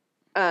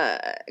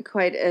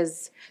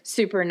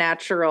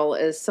supernatural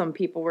as some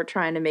people were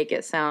trying to make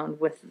it sound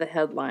with the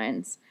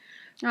headlines.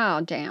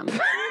 Oh, damn.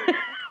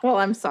 Well,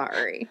 I'm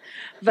sorry.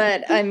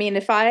 But I mean,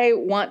 if I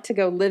want to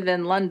go live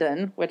in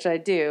London, which I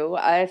do,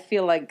 I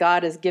feel like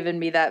God has given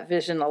me that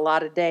vision a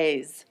lot of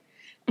days.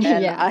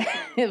 And Yeah. I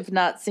have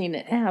not seen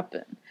it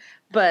happen.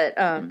 But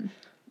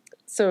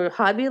so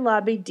Hobby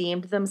Lobby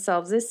deemed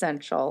themselves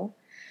essential.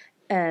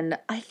 And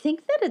I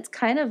think that it's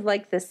kind of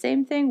like the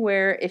same thing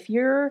where if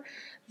you're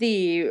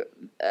the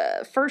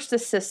first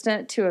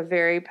assistant to a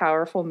very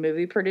powerful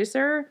movie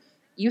producer,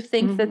 you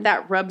think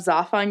that rubs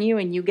off on you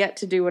and you get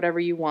to do whatever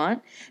you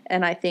want.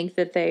 And I think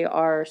that they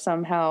are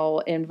somehow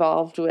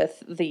involved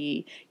with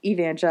the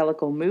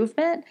evangelical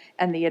movement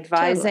and the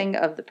advising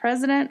of the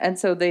president. And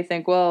so they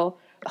think, well,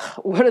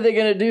 what are they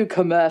going to do?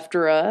 Come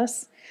after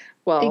us?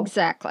 Well,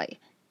 exactly.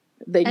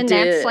 They and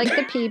did. That's like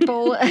the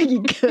people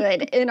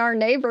good in our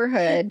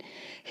neighborhood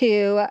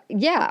who,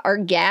 are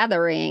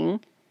gathering.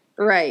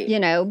 Right. You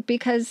know,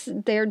 because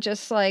they're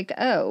just like,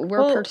 oh,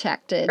 we're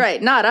protected.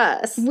 Right, not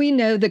us. We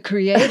know the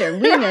creator.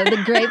 We know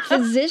the great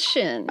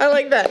physician. I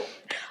like that.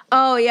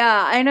 Oh,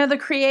 yeah, I know the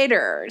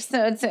creator,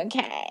 so it's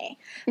okay.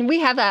 We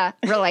have a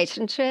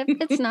relationship.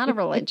 It's not a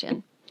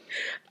religion.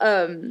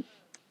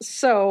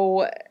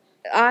 So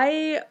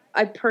I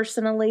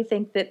personally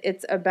think that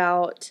it's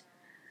about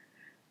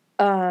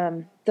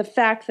the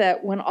fact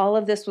that when all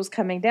of this was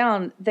coming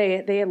down,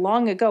 they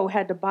long ago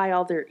had to buy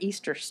all their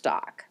Easter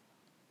stock.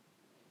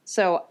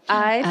 So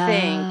I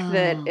think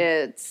that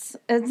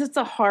it's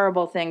a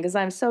horrible thing because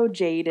I'm so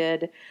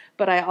jaded,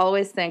 but I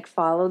always think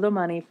follow the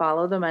money,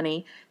 follow the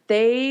money.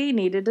 They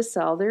needed to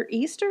sell their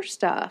Easter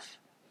stuff.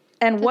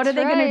 And what are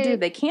they going to do?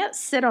 They can't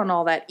sit on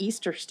all that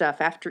Easter stuff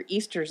after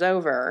Easter's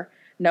over.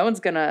 No one's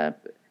going to,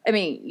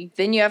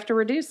 then you have to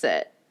reduce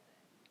it.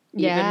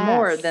 Even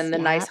more than the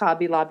nice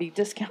Hobby Lobby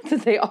discount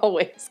that they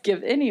always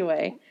give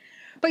anyway.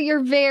 But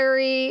you're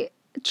very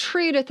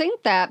true to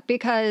think that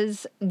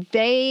because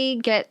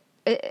they get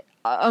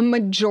a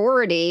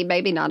majority,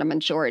 maybe not a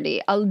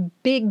majority, a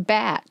big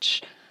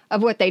batch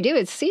of what they do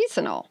is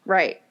seasonal.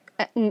 Right.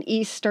 And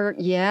Easter,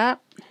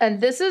 And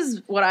this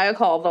is what I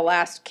call the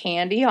last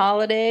candy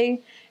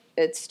holiday.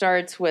 It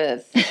starts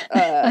with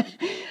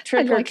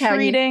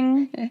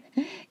trick-or-treating.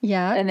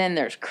 Yeah. And then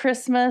there's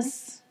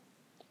Christmas.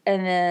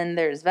 And then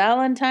there's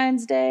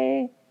Valentine's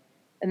Day.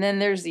 And then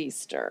there's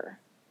Easter.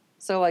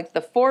 So like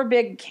the 4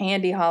 big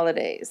candy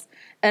holidays.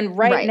 And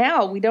right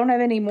now, we don't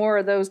have any more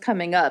of those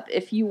coming up.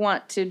 If you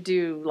want to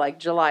do like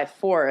July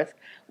 4th,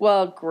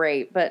 well,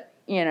 great. But,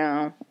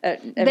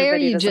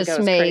 everybody doesn't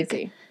go as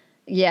crazy.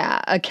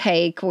 Yeah, a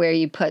cake where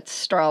you put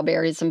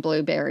strawberries and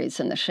blueberries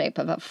in the shape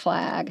of a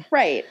flag.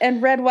 Right.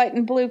 And red, white,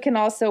 and blue can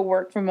also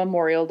work for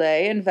Memorial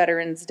Day and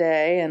Veterans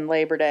Day and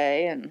Labor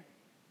Day and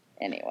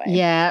anyway.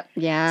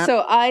 Yeah.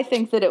 So I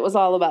think that it was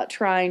all about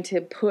trying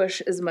to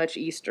push as much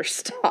Easter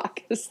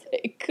stock as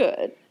they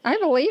could. I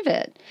believe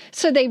it.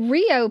 So they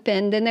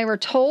reopened and they were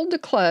told to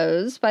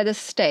close by the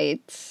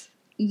states.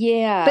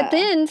 Yeah. But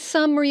then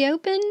some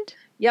reopened?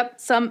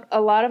 Yep,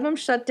 a lot of them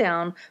shut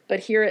down,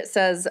 but here it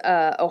says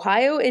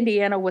Ohio,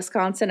 Indiana,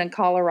 Wisconsin, and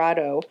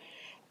Colorado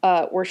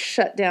were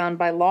shut down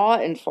by law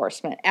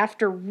enforcement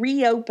after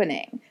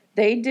reopening.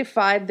 They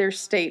defied their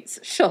state's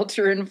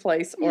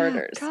shelter-in-place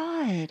orders.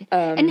 God.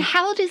 And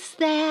how does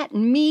that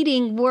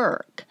meeting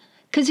work?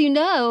 Because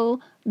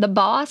the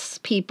boss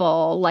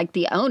people, like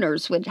the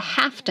owners, would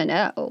have to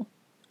know.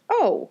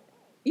 Oh,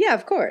 yeah,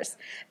 of course.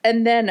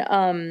 And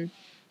then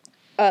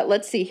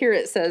let's see, here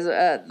it says,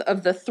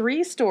 of the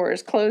 3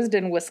 stores closed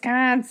in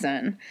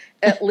Wisconsin,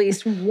 at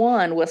least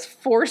one was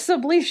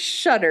forcibly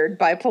shuttered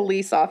by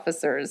police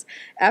officers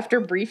after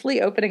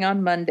briefly opening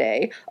on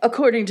Monday,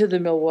 according to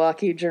the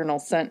Milwaukee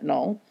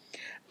Journal-Sentinel.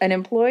 An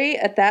employee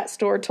at that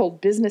store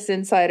told Business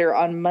Insider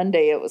on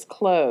Monday it was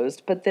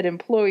closed, but that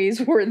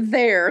employees were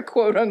there,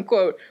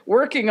 quote-unquote,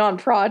 working on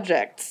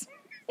projects.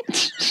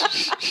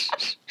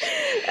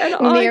 And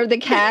near the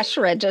cash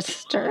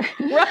register.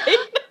 Right.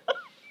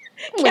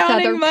 with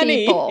Counting other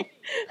money. people.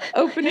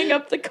 Opening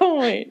up the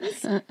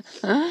coins.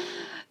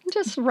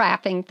 Just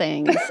wrapping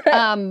things.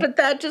 But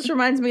that just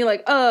reminds me,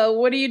 like,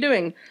 what are you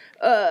doing?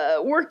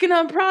 Working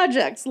on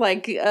projects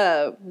like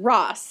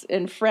Ross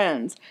in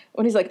Friends.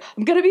 When he's like,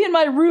 I'm going to be in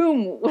my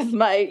room with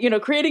my,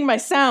 creating my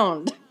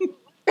sound.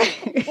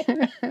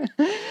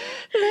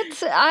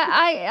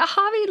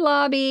 Hobby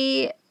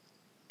Lobby,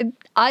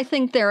 I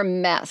think they're a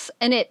mess.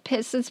 And it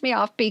pisses me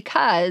off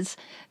because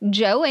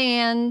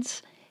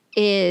Joann's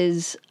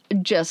is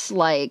just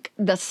like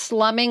the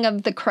slumming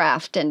of the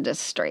craft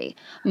industry.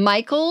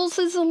 Michael's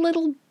is a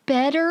little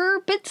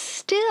better, but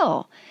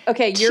still.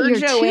 Okay, your You're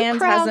too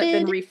Joann's hasn't been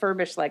crowded.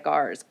 refurbished like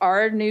ours.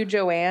 Our new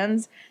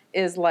Joann's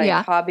is like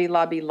Hobby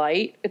Lobby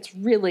Light. It's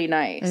really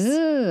nice.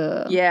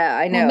 Ooh. Yeah,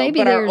 I know. Well, maybe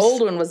but our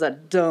old one was a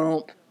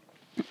dump.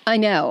 I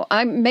know.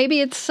 Maybe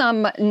it's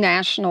some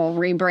national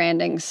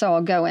rebranding, so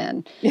I'll go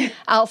in.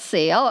 I'll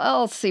see.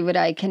 I'll see what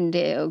I can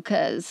do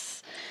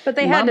because. But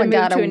they had to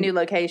move to a new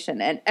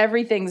location, and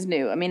everything's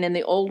new. I mean, in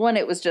the old one,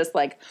 it was just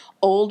like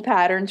old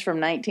patterns from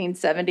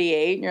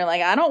 1978, and you're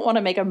like, I don't want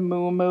to make a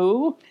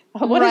moo-moo.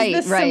 What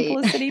is this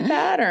simplicity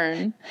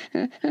pattern?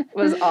 It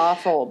was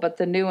awful, but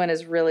the new one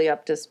is really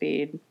up to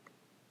speed.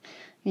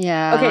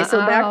 Yeah. Okay, so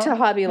back to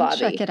Hobby Lobby.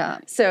 Check it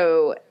out.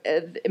 So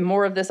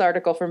more of this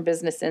article from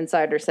Business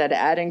Insider said,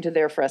 adding to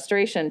their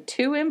frustration,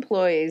 2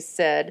 employees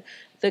said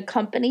the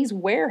company's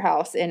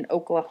warehouse in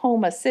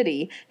Oklahoma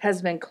City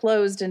has been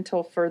closed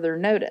until further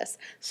notice.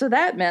 So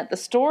that meant the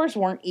stores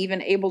weren't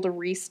even able to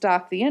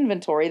restock the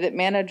inventory that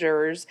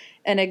managers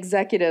and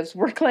executives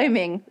were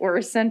claiming were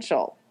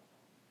essential.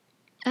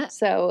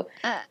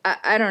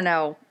 I don't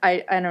know.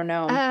 I don't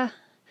know.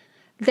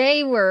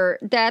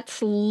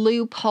 That's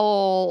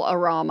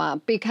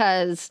loophole-orama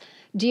because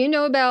do you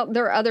know about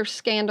their other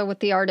scandal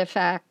with the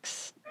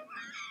artifacts?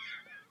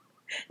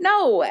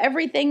 No,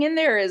 everything in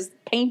there is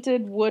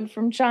painted wood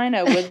from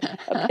China with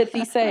a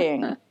pithy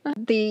saying.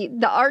 The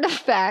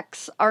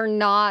artifacts are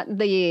not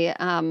the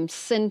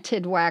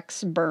scented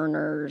wax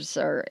burners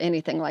or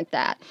anything like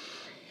that.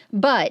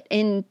 But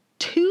in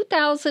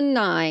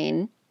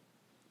 2009,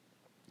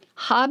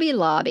 Hobby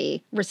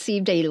Lobby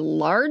received a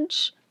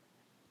large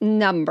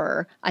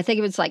number, I think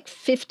it was like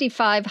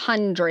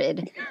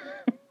 5,500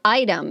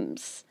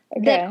 items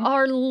that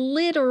are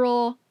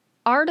literal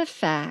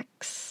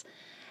artifacts.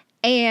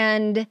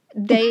 And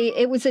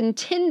it was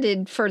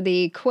intended for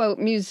the, quote,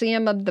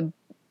 Museum of the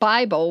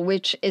Bible,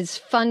 which is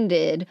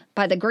funded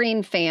by the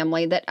Green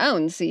family that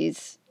owns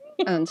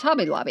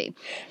Hobby Lobby.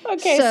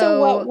 Okay,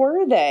 so what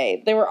were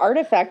they? They were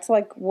artifacts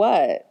like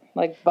what?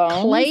 Like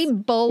bones? Clay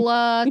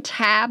bulla,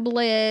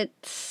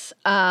 tablets.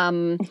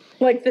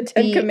 Like the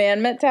Ten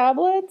Commandment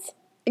tablets?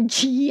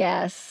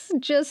 Yes,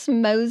 just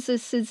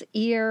Moses's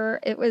ear.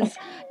 It was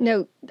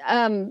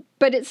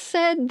but it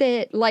said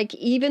that like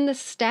even the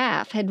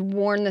staff had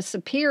warned the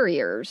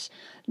superiors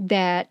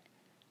that,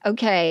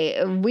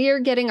 okay,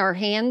 we're getting our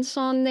hands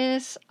on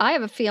this. I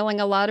have a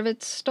feeling a lot of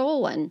it's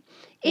stolen.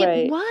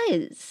 It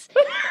was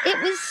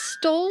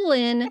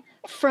stolen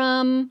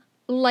from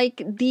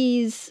like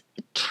these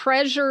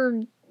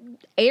treasured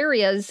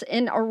areas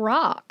in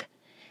Iraq.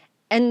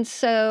 And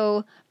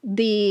so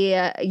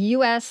the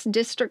U.S.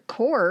 District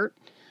Court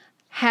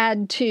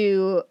had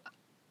to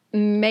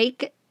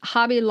make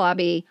Hobby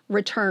Lobby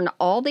return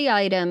all the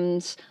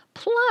items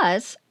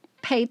plus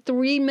pay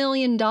 $3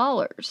 million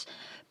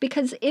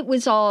because it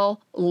was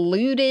all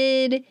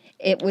looted.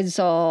 It was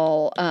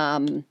all,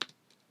 let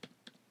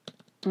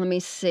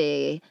me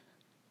see.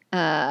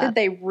 Did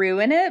they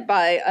ruin it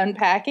by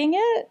unpacking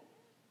it?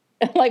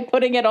 Like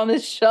putting it on the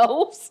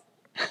shelves?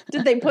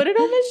 Did they put it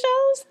on the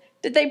shelves?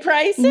 Did they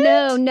price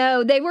it?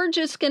 No. They were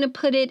just going to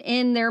put it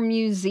in their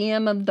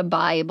Museum of the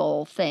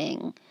Bible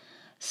thing.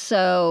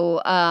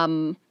 So,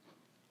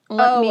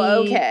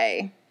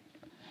 okay.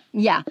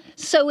 Yeah.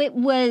 So it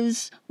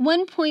was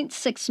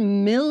 $1.6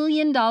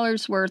 million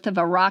worth of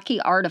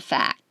Iraqi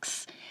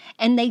artifacts.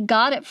 And they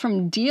got it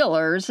from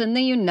dealers in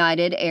the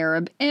United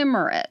Arab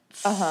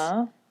Emirates.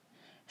 Uh-huh.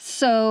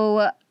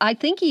 So I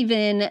think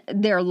even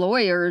their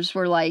lawyers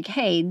were like,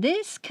 hey,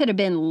 this could have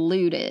been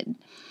looted.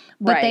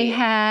 But they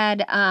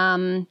had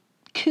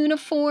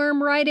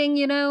cuneiform writing,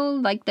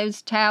 like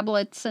those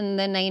tablets and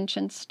then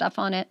ancient stuff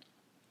on it.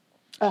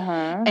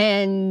 Uh-huh.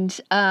 And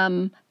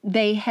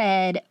they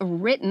had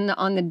written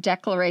on the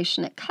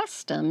Declaration at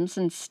Customs,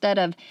 instead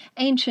of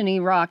ancient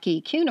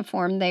Iraqi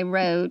cuneiform, they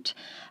wrote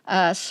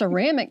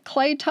ceramic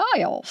clay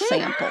tile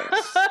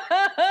samples.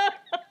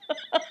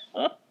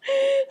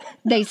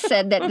 They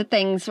said that the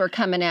things were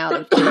coming out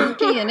of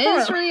Turkey and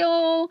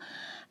Israel.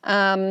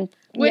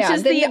 Which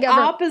is the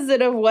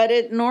opposite of what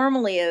it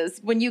normally is.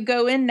 When you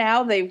go in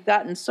now, they've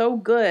gotten so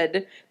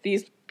good,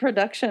 these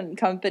production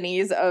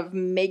companies, of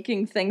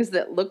making things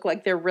that look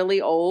like they're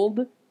really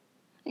old.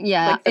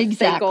 Yeah, like the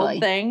exactly. fake old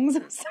things.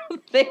 So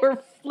they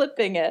were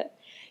flipping it.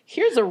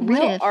 Here's a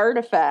real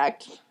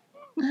artifact.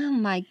 Oh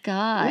my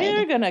God.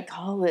 We're going to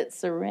call it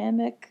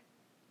ceramic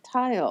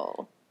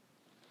tile.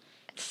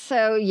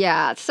 So,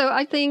 yeah. So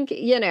I think,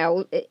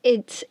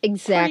 it's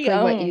exactly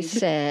what you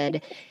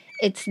said.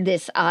 it's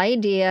this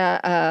idea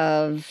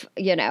of,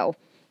 we're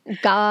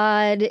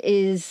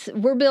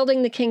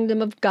building the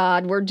kingdom of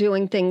God. We're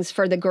doing things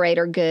for the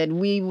greater good.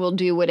 We will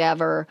do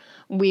whatever.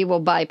 We will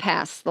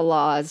bypass the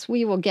laws.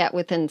 We will get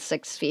within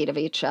 6 feet of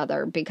each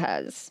other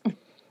because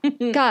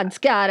God's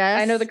got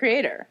us. I know the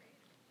creator.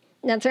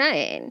 That's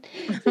right.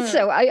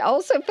 So I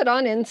also put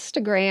on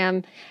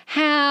Instagram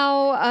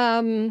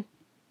how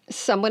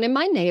someone in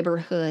my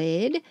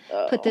neighborhood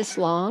put this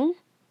long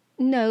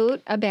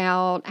note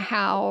about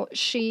how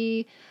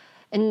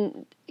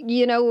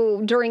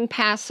during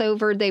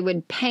Passover, they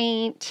would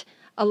paint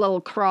a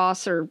little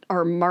cross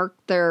or mark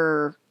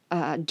their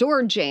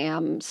door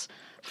jambs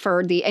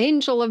for the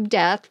angel of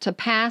death to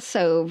pass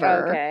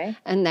over. Okay.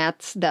 And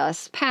that's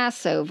thus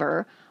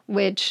Passover,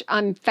 which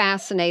I'm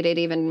fascinated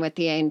even with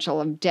the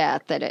angel of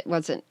death, that it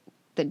wasn't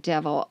the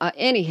devil.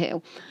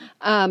 Anywho.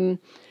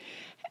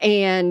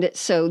 And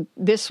so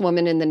this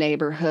woman in the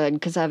neighborhood,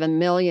 because I have a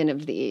million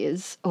of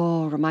these,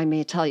 remind me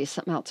to tell you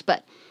something else,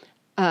 but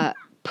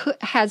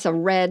has a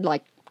red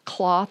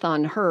cloth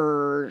on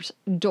her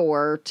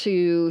door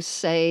to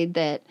say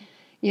that,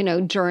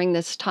 during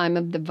this time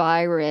of the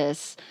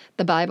virus,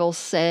 the Bible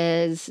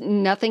says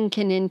nothing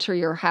can enter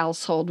your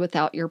household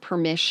without your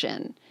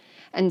permission.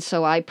 And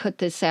so I put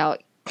this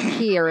out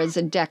here as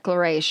a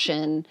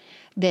declaration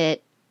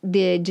that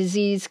the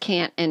disease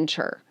can't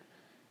enter.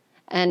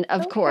 And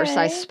of course,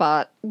 I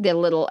spot the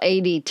little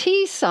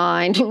ADT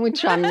sign,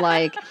 which I'm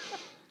like,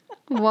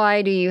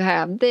 why do you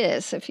have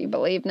this if you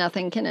believe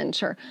nothing can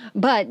enter?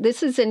 But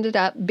this has ended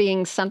up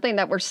being something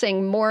that we're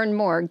seeing more and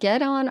more.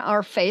 Get on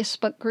our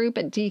Facebook group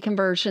at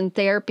Deconversion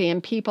Therapy,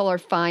 and people are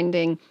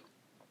finding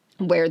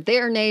where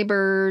their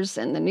neighbors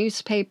and the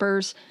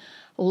newspapers,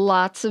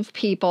 lots of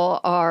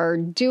people are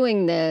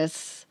doing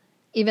this,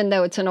 even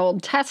though it's an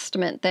Old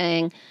Testament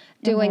thing,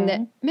 doing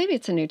that. Maybe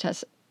it's a New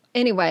Testament.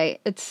 Anyway,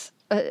 it's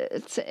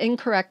an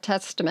incorrect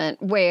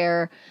testament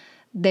where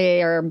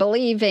they are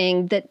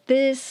believing that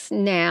this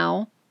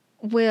now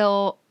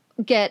will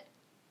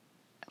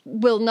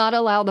not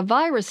allow the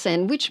virus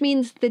in, which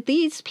means that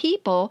these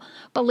people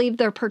believe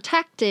they're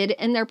protected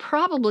and they're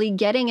probably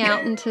getting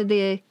out into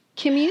the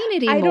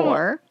community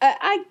more.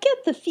 I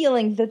get the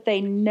feeling that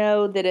they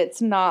know that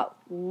it's not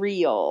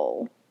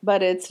real,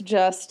 but it's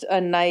just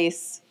a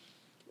nice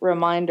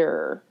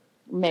reminder,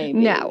 maybe.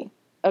 No.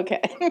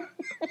 Okay.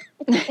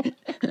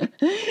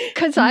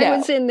 Because I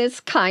was in this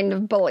kind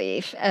of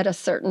belief at a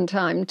certain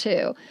time,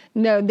 too.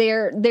 No,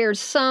 there's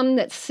some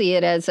that see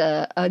it as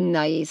a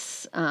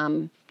nice,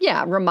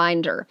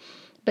 reminder.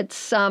 But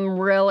some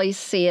really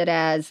see it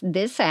as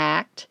this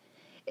act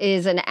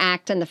is an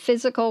act in the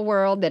physical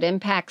world that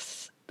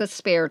impacts the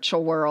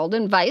spiritual world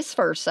and vice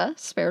versa.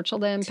 Spiritual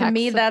that impacts... To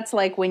me, that's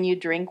like when you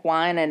drink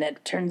wine and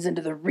it turns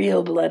into the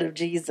real blood of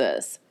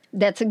Jesus.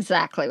 That's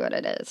exactly what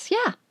it is.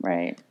 Yeah.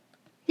 Right.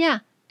 Yeah.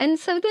 And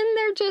so then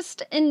they're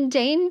just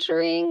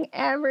endangering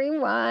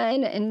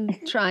everyone and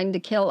trying to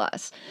kill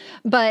us.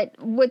 But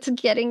what's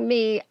getting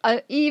me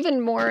even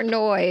more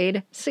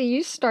annoyed, see,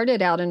 you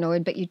started out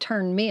annoyed, but you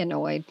turned me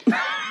annoyed,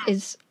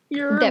 is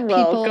that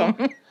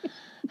welcome.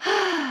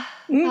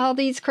 all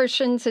these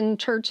Christians and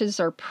churches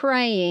are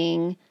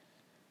praying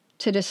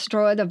to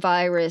destroy the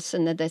virus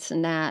and the this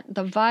and that.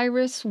 The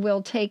virus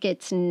will take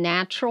its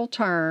natural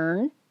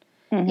turn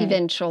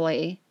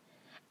eventually,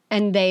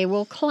 and they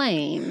will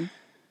claim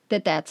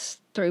that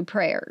that's through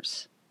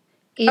prayers.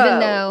 Even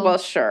though... Well,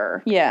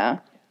 sure. Yeah.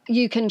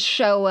 You can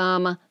show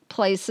them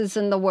places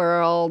in the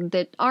world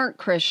that aren't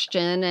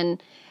Christian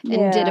and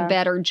did a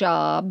better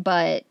job,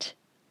 but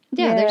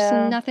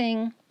there's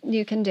nothing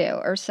you can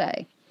do or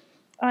say.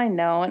 I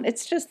know, and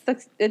it's just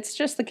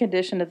the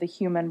condition of the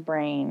human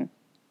brain.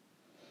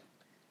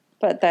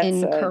 But that's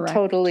Incorrect. A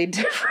totally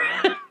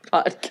different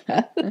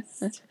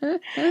podcast.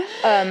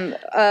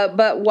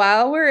 But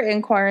while we're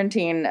in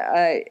quarantine,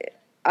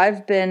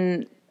 I've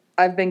been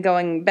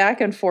going back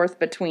and forth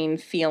between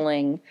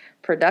feeling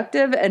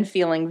productive and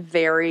feeling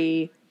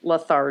very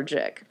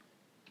lethargic.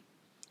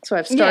 So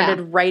I've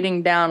started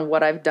writing down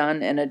what I've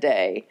done in a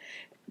day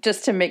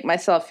just to make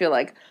myself feel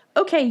like,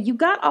 okay, you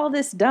got all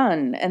this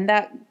done. And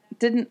that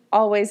didn't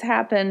always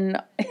happen,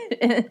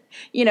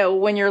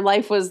 when your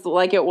life was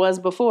like it was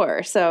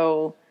before.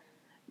 So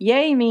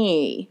yay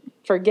me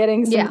for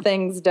getting some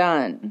things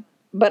done.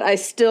 But I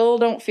still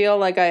don't feel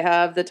like I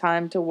have the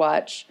time to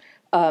watch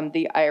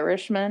The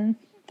Irishman.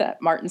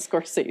 That Martin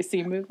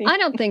Scorsese movie. I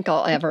don't think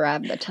I'll ever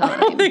have the time. I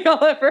don't think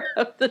I'll ever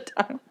have the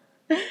time.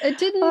 It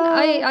didn't.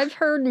 I've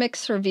heard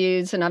mixed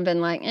reviews, and I've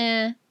been like,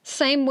 eh.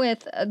 Same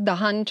with The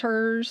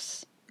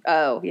Hunters.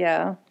 Oh,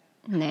 yeah.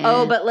 Nah.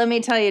 Oh, but let me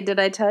tell you, did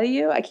I tell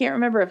you? I can't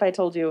remember if I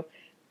told you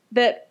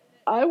that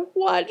I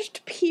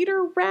watched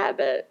Peter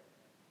Rabbit.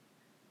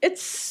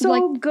 It's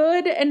so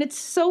good, and it's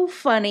so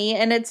funny,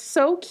 and it's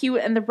so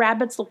cute, and the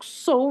rabbits look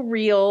so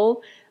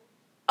real.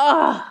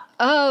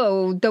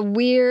 Oh, the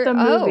weird... The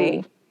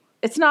movie. Oh.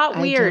 It's not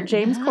weird.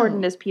 James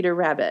Corden is Peter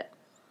Rabbit.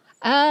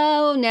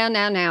 Oh, now I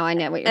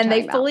know what you're talking about. And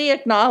they fully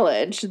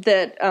acknowledge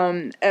that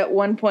at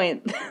one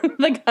point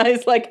the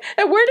guy's like,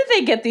 and where did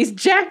they get these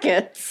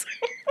jackets?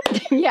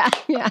 Yeah,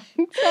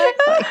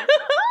 exactly.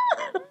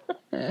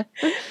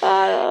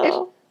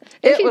 Oh,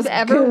 If it you've was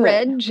ever good.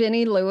 read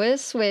Jenny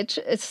Lewis, which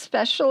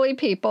especially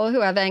people who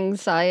have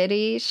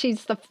anxiety,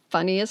 she's the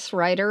funniest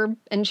writer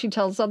and she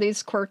tells all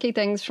these quirky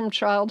things from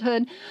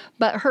childhood.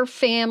 But her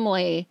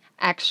family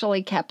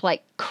actually kept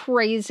like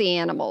crazy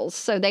animals.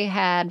 So they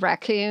had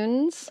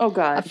raccoons, Oh, a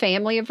God.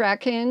 family of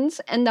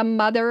raccoons, and the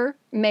mother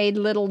made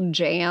little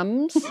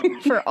jams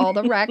for all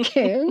the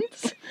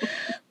raccoons.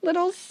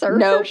 Little surfer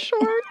Nope.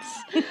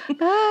 shorts.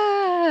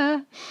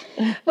 Ah.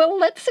 Well,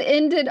 let's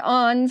end it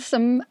on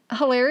some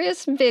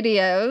hilarious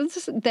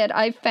videos that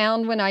I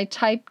found when I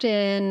typed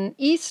in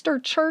Easter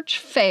church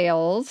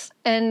fails,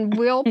 and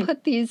we'll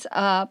put these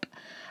up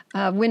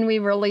when we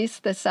release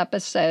this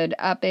episode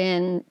up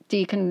in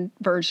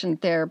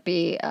Deconversion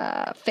Therapy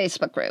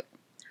Facebook group.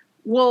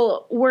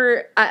 Well,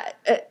 my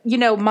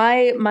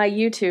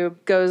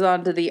YouTube goes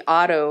on to the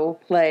auto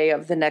play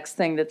of the next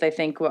thing that they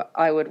think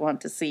I would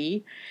want to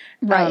see.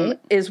 Right.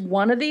 Is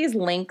one of these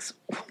links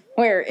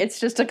where it's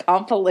just a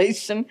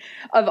compilation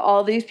of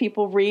all these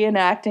people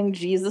reenacting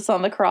Jesus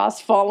on the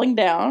cross falling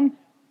down.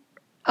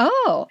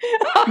 Oh,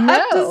 I'll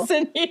have to no.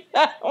 send you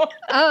that one.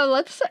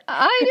 Oh,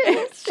 I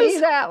didn't It's see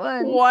just that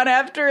one. One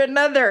after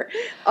another.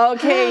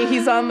 Okay,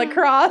 he's on the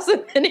cross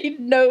and then he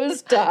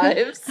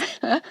nosedives.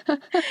 And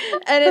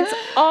it's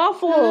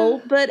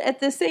awful, but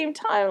at the same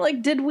time,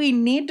 like, did we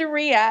need to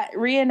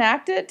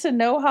reenact it to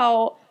know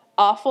how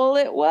awful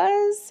it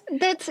was?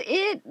 That's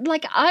it.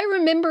 Like, I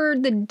remember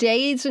the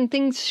days when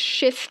things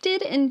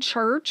shifted in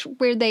church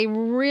where they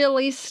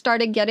really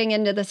started getting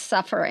into the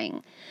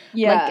suffering.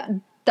 Yeah.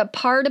 Like, the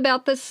part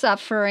about the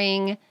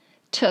suffering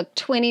took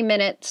 20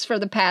 minutes for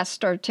the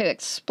pastor to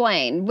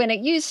explain, when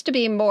it used to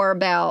be more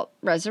about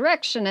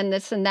resurrection and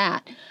this and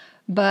that.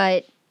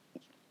 But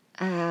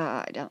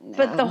I don't know.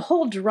 But the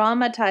whole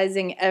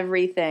dramatizing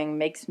everything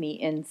makes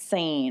me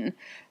insane.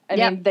 I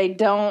mean, they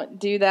don't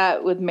do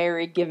that with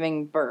Mary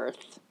giving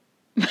birth.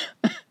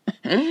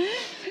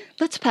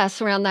 Let's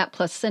pass around that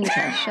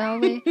placenta, shall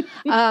we?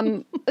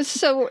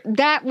 So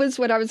that was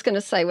what I was going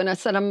to say when I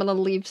said I'm going to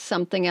leave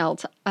something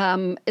else.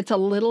 It's a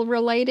little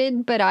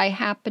related, but I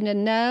happen to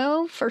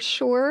know for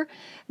sure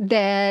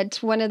that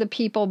one of the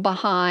people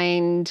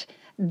behind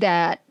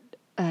that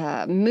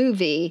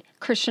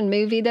Christian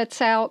movie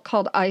that's out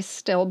called I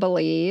Still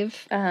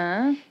Believe,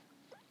 got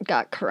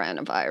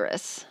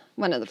coronavirus.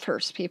 One of the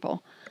first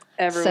people.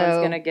 Everyone's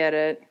going to get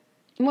it.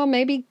 Well,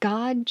 maybe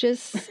God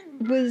just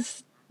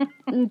was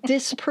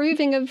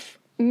disapproving of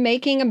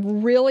making a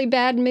really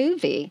bad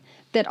movie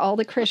that all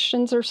the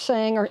Christians are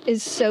saying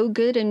is so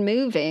good and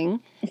moving,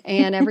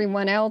 and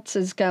everyone else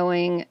is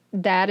going,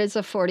 that is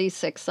a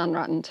 46 on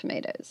Rotten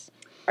Tomatoes.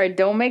 All right,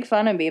 don't make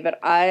fun of me, but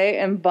I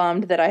am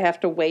bummed that I have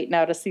to wait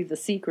now to see The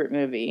Secret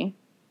movie.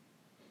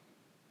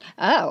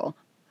 Oh,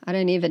 I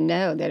didn't even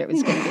know that it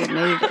was going to be a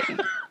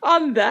movie.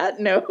 On that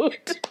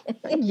note.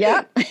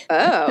 Yep.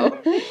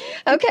 Oh.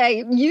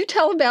 Okay, you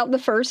tell about the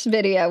first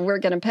video we're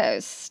going to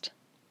post.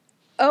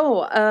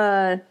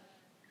 Oh,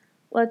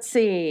 let's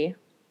see.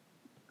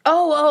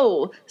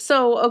 So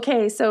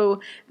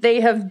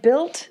they have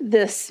built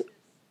this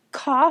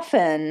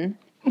coffin.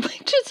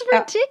 Which is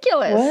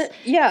ridiculous. What?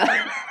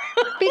 Yeah.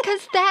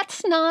 Because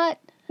that's not,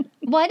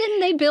 why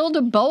didn't they build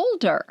a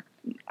boulder?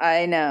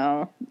 I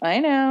know.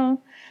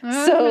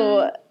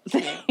 So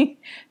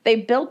they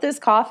built this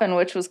coffin,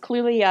 which was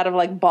clearly out of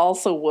like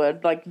balsa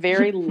wood, like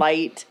very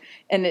light,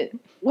 and it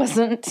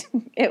wasn't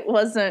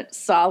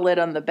solid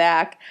on the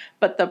back,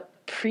 but the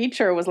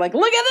preacher was like,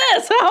 look at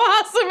this, how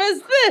awesome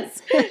is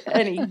this?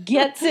 And he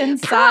gets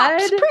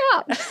inside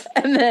props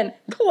and then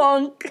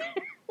clunk.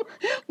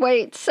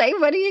 Wait, say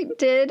what he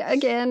did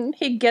again.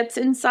 He gets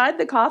inside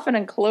the coffin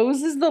and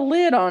closes the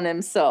lid on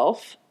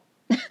himself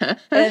and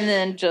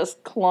then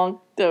just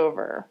clunked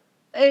over.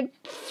 It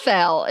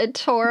fell. It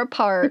tore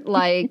apart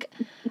like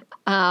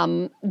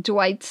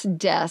Dwight's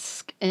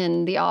desk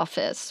in the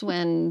office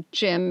when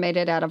Jim made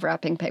it out of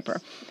wrapping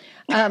paper.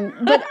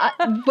 But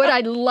what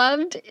I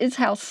loved is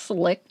how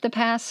slick the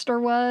pastor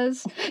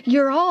was.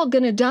 You're all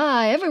going to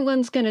die.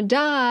 Everyone's going to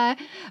die.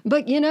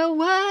 But you know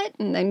what?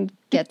 And then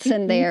gets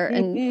in there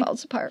and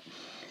falls apart.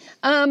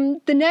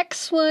 The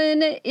next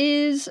one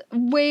is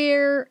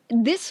where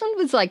this one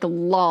was like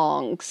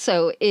long.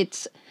 So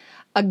it's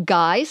a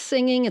guy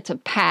singing. It's a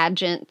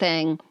pageant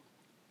thing.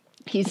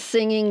 He's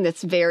singing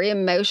this very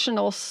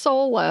emotional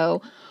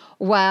solo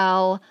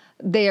while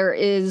there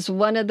is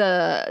one of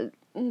the...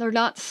 They're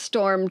not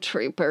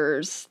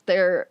stormtroopers.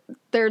 They're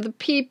the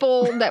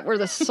people that were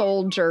the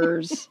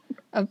soldiers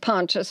of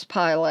Pontius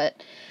Pilate.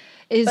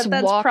 But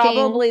that's walking,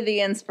 probably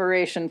the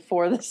inspiration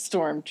for the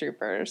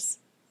stormtroopers.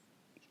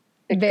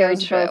 It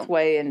goes true. Both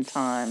ways in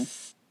time.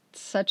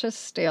 Such a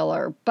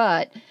stealer.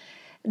 But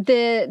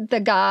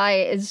the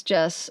guy is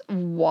just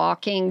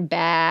walking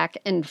back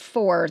and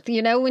forth.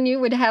 You know when you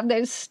would have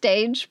those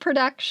stage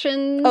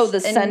productions? Oh, the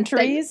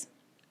sentries?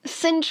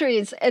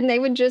 Sentries. And they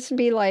would just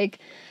be like...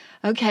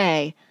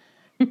 Okay,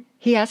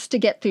 He has to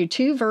get through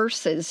 2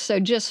 verses. So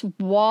just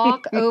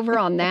walk over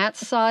on that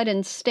side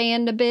and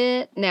stand a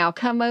bit. Now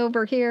come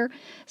over here.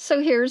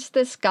 So here's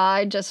this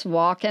guy just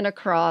walking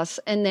across.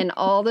 And then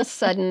all of a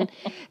sudden,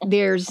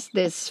 there's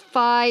this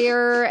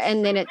fire.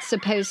 And then it's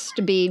supposed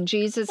to be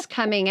Jesus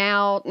coming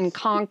out and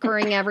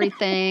conquering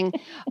everything.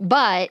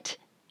 But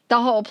the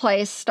whole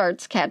place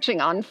starts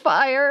catching on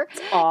fire.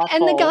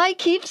 And the guy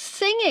keeps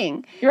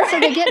singing. Right.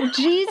 So they get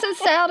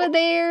Jesus out of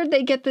there.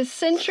 They get the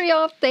sentry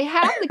off. They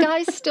have the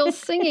guy still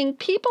singing.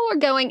 People are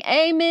going,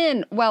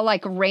 amen. While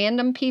like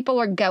random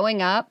people are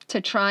going up to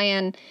try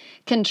and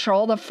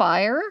control the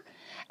fire.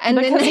 And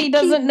because he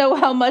doesn't know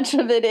how much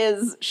of it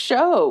is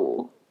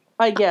show,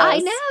 I guess. I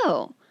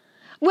know.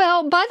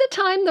 Well, by the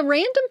time the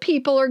random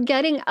people are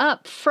getting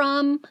up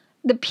from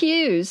the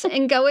pews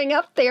and going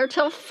up there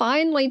till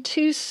finally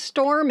to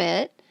storm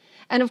it.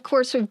 And of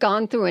course, we've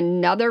gone through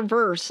another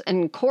verse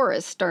and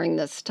chorus during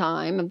this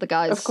time of the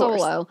guy's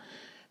solo.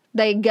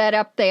 They get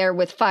up there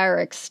with fire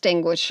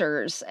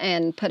extinguishers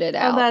and put it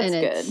out. Oh, that's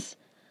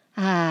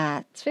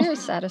good. It's very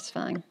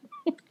satisfying.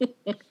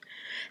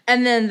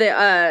 And then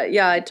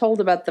I told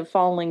about the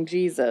falling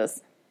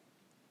Jesus.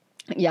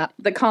 Yeah.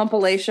 The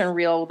compilation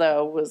reel,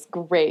 though, was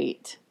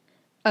great.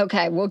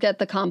 Okay, we'll get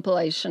the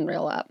compilation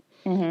reel up.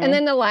 Mm-hmm. And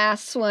then the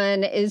last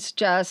one is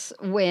just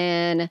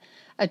when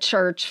a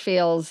church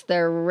feels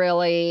they're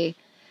really,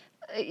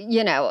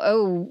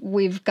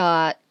 we've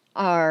got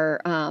our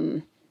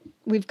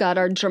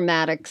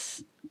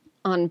dramatics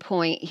on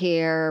point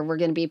here. We're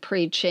going to be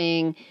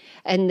preaching.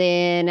 And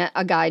then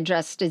a guy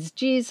dressed as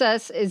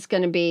Jesus is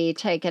going to be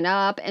taken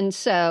up. And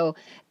so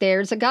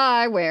there's a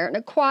guy wearing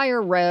a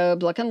choir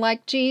robe looking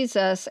like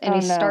Jesus.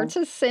 And starts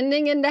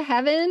ascending into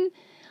heaven.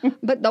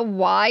 But the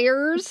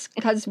wires,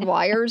 because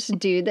wires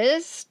do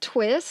this,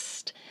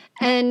 twist.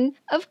 And,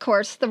 of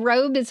course, the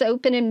robe is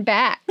open and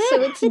back.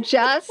 So it's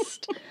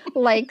just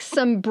like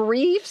some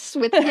briefs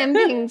with him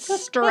being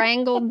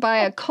strangled by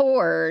a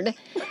cord.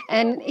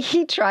 And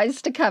he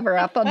tries to cover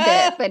up a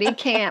bit, but he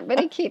can't. But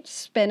he keeps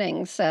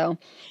spinning. So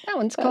that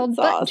one's called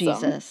Butt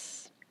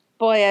Jesus.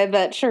 Boy, I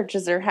bet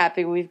churches are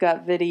happy we've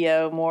got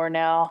video more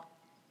now.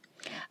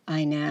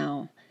 I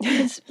know.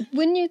 Because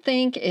wouldn't you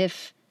think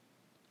if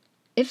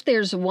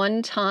there's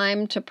one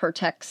time to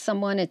protect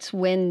someone, it's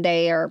when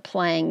they are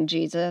playing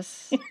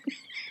Jesus.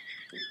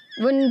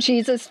 Wouldn't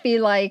Jesus be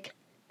like,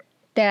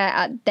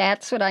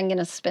 that's what I'm going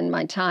to spend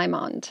my time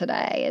on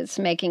today, is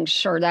making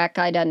sure that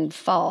guy doesn't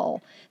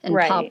fall and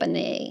pop a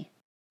knee.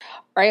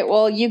 All right,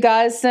 well, you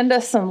guys send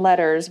us some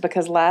letters,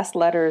 because last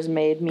letters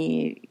made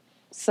me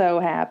so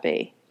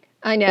happy.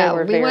 I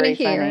know. We want to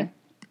hear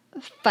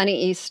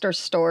funny Easter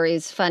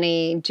stories,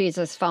 funny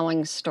Jesus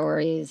falling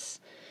stories,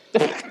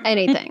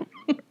 anything.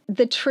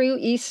 The true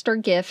Easter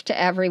gift to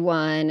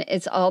everyone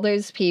is all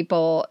those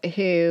people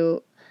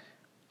who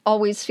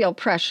always feel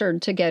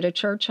pressured to go to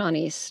church on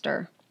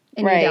Easter,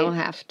 and you don't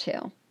have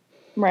to.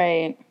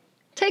 Right.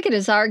 Take it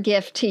as our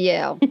gift to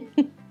you.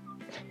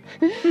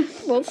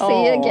 We'll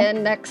see you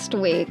again next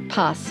week,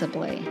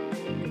 possibly.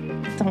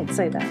 Don't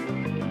say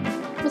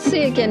that. We'll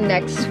see you again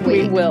next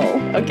week. We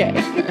will. Okay.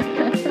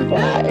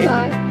 Bye.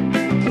 Bye.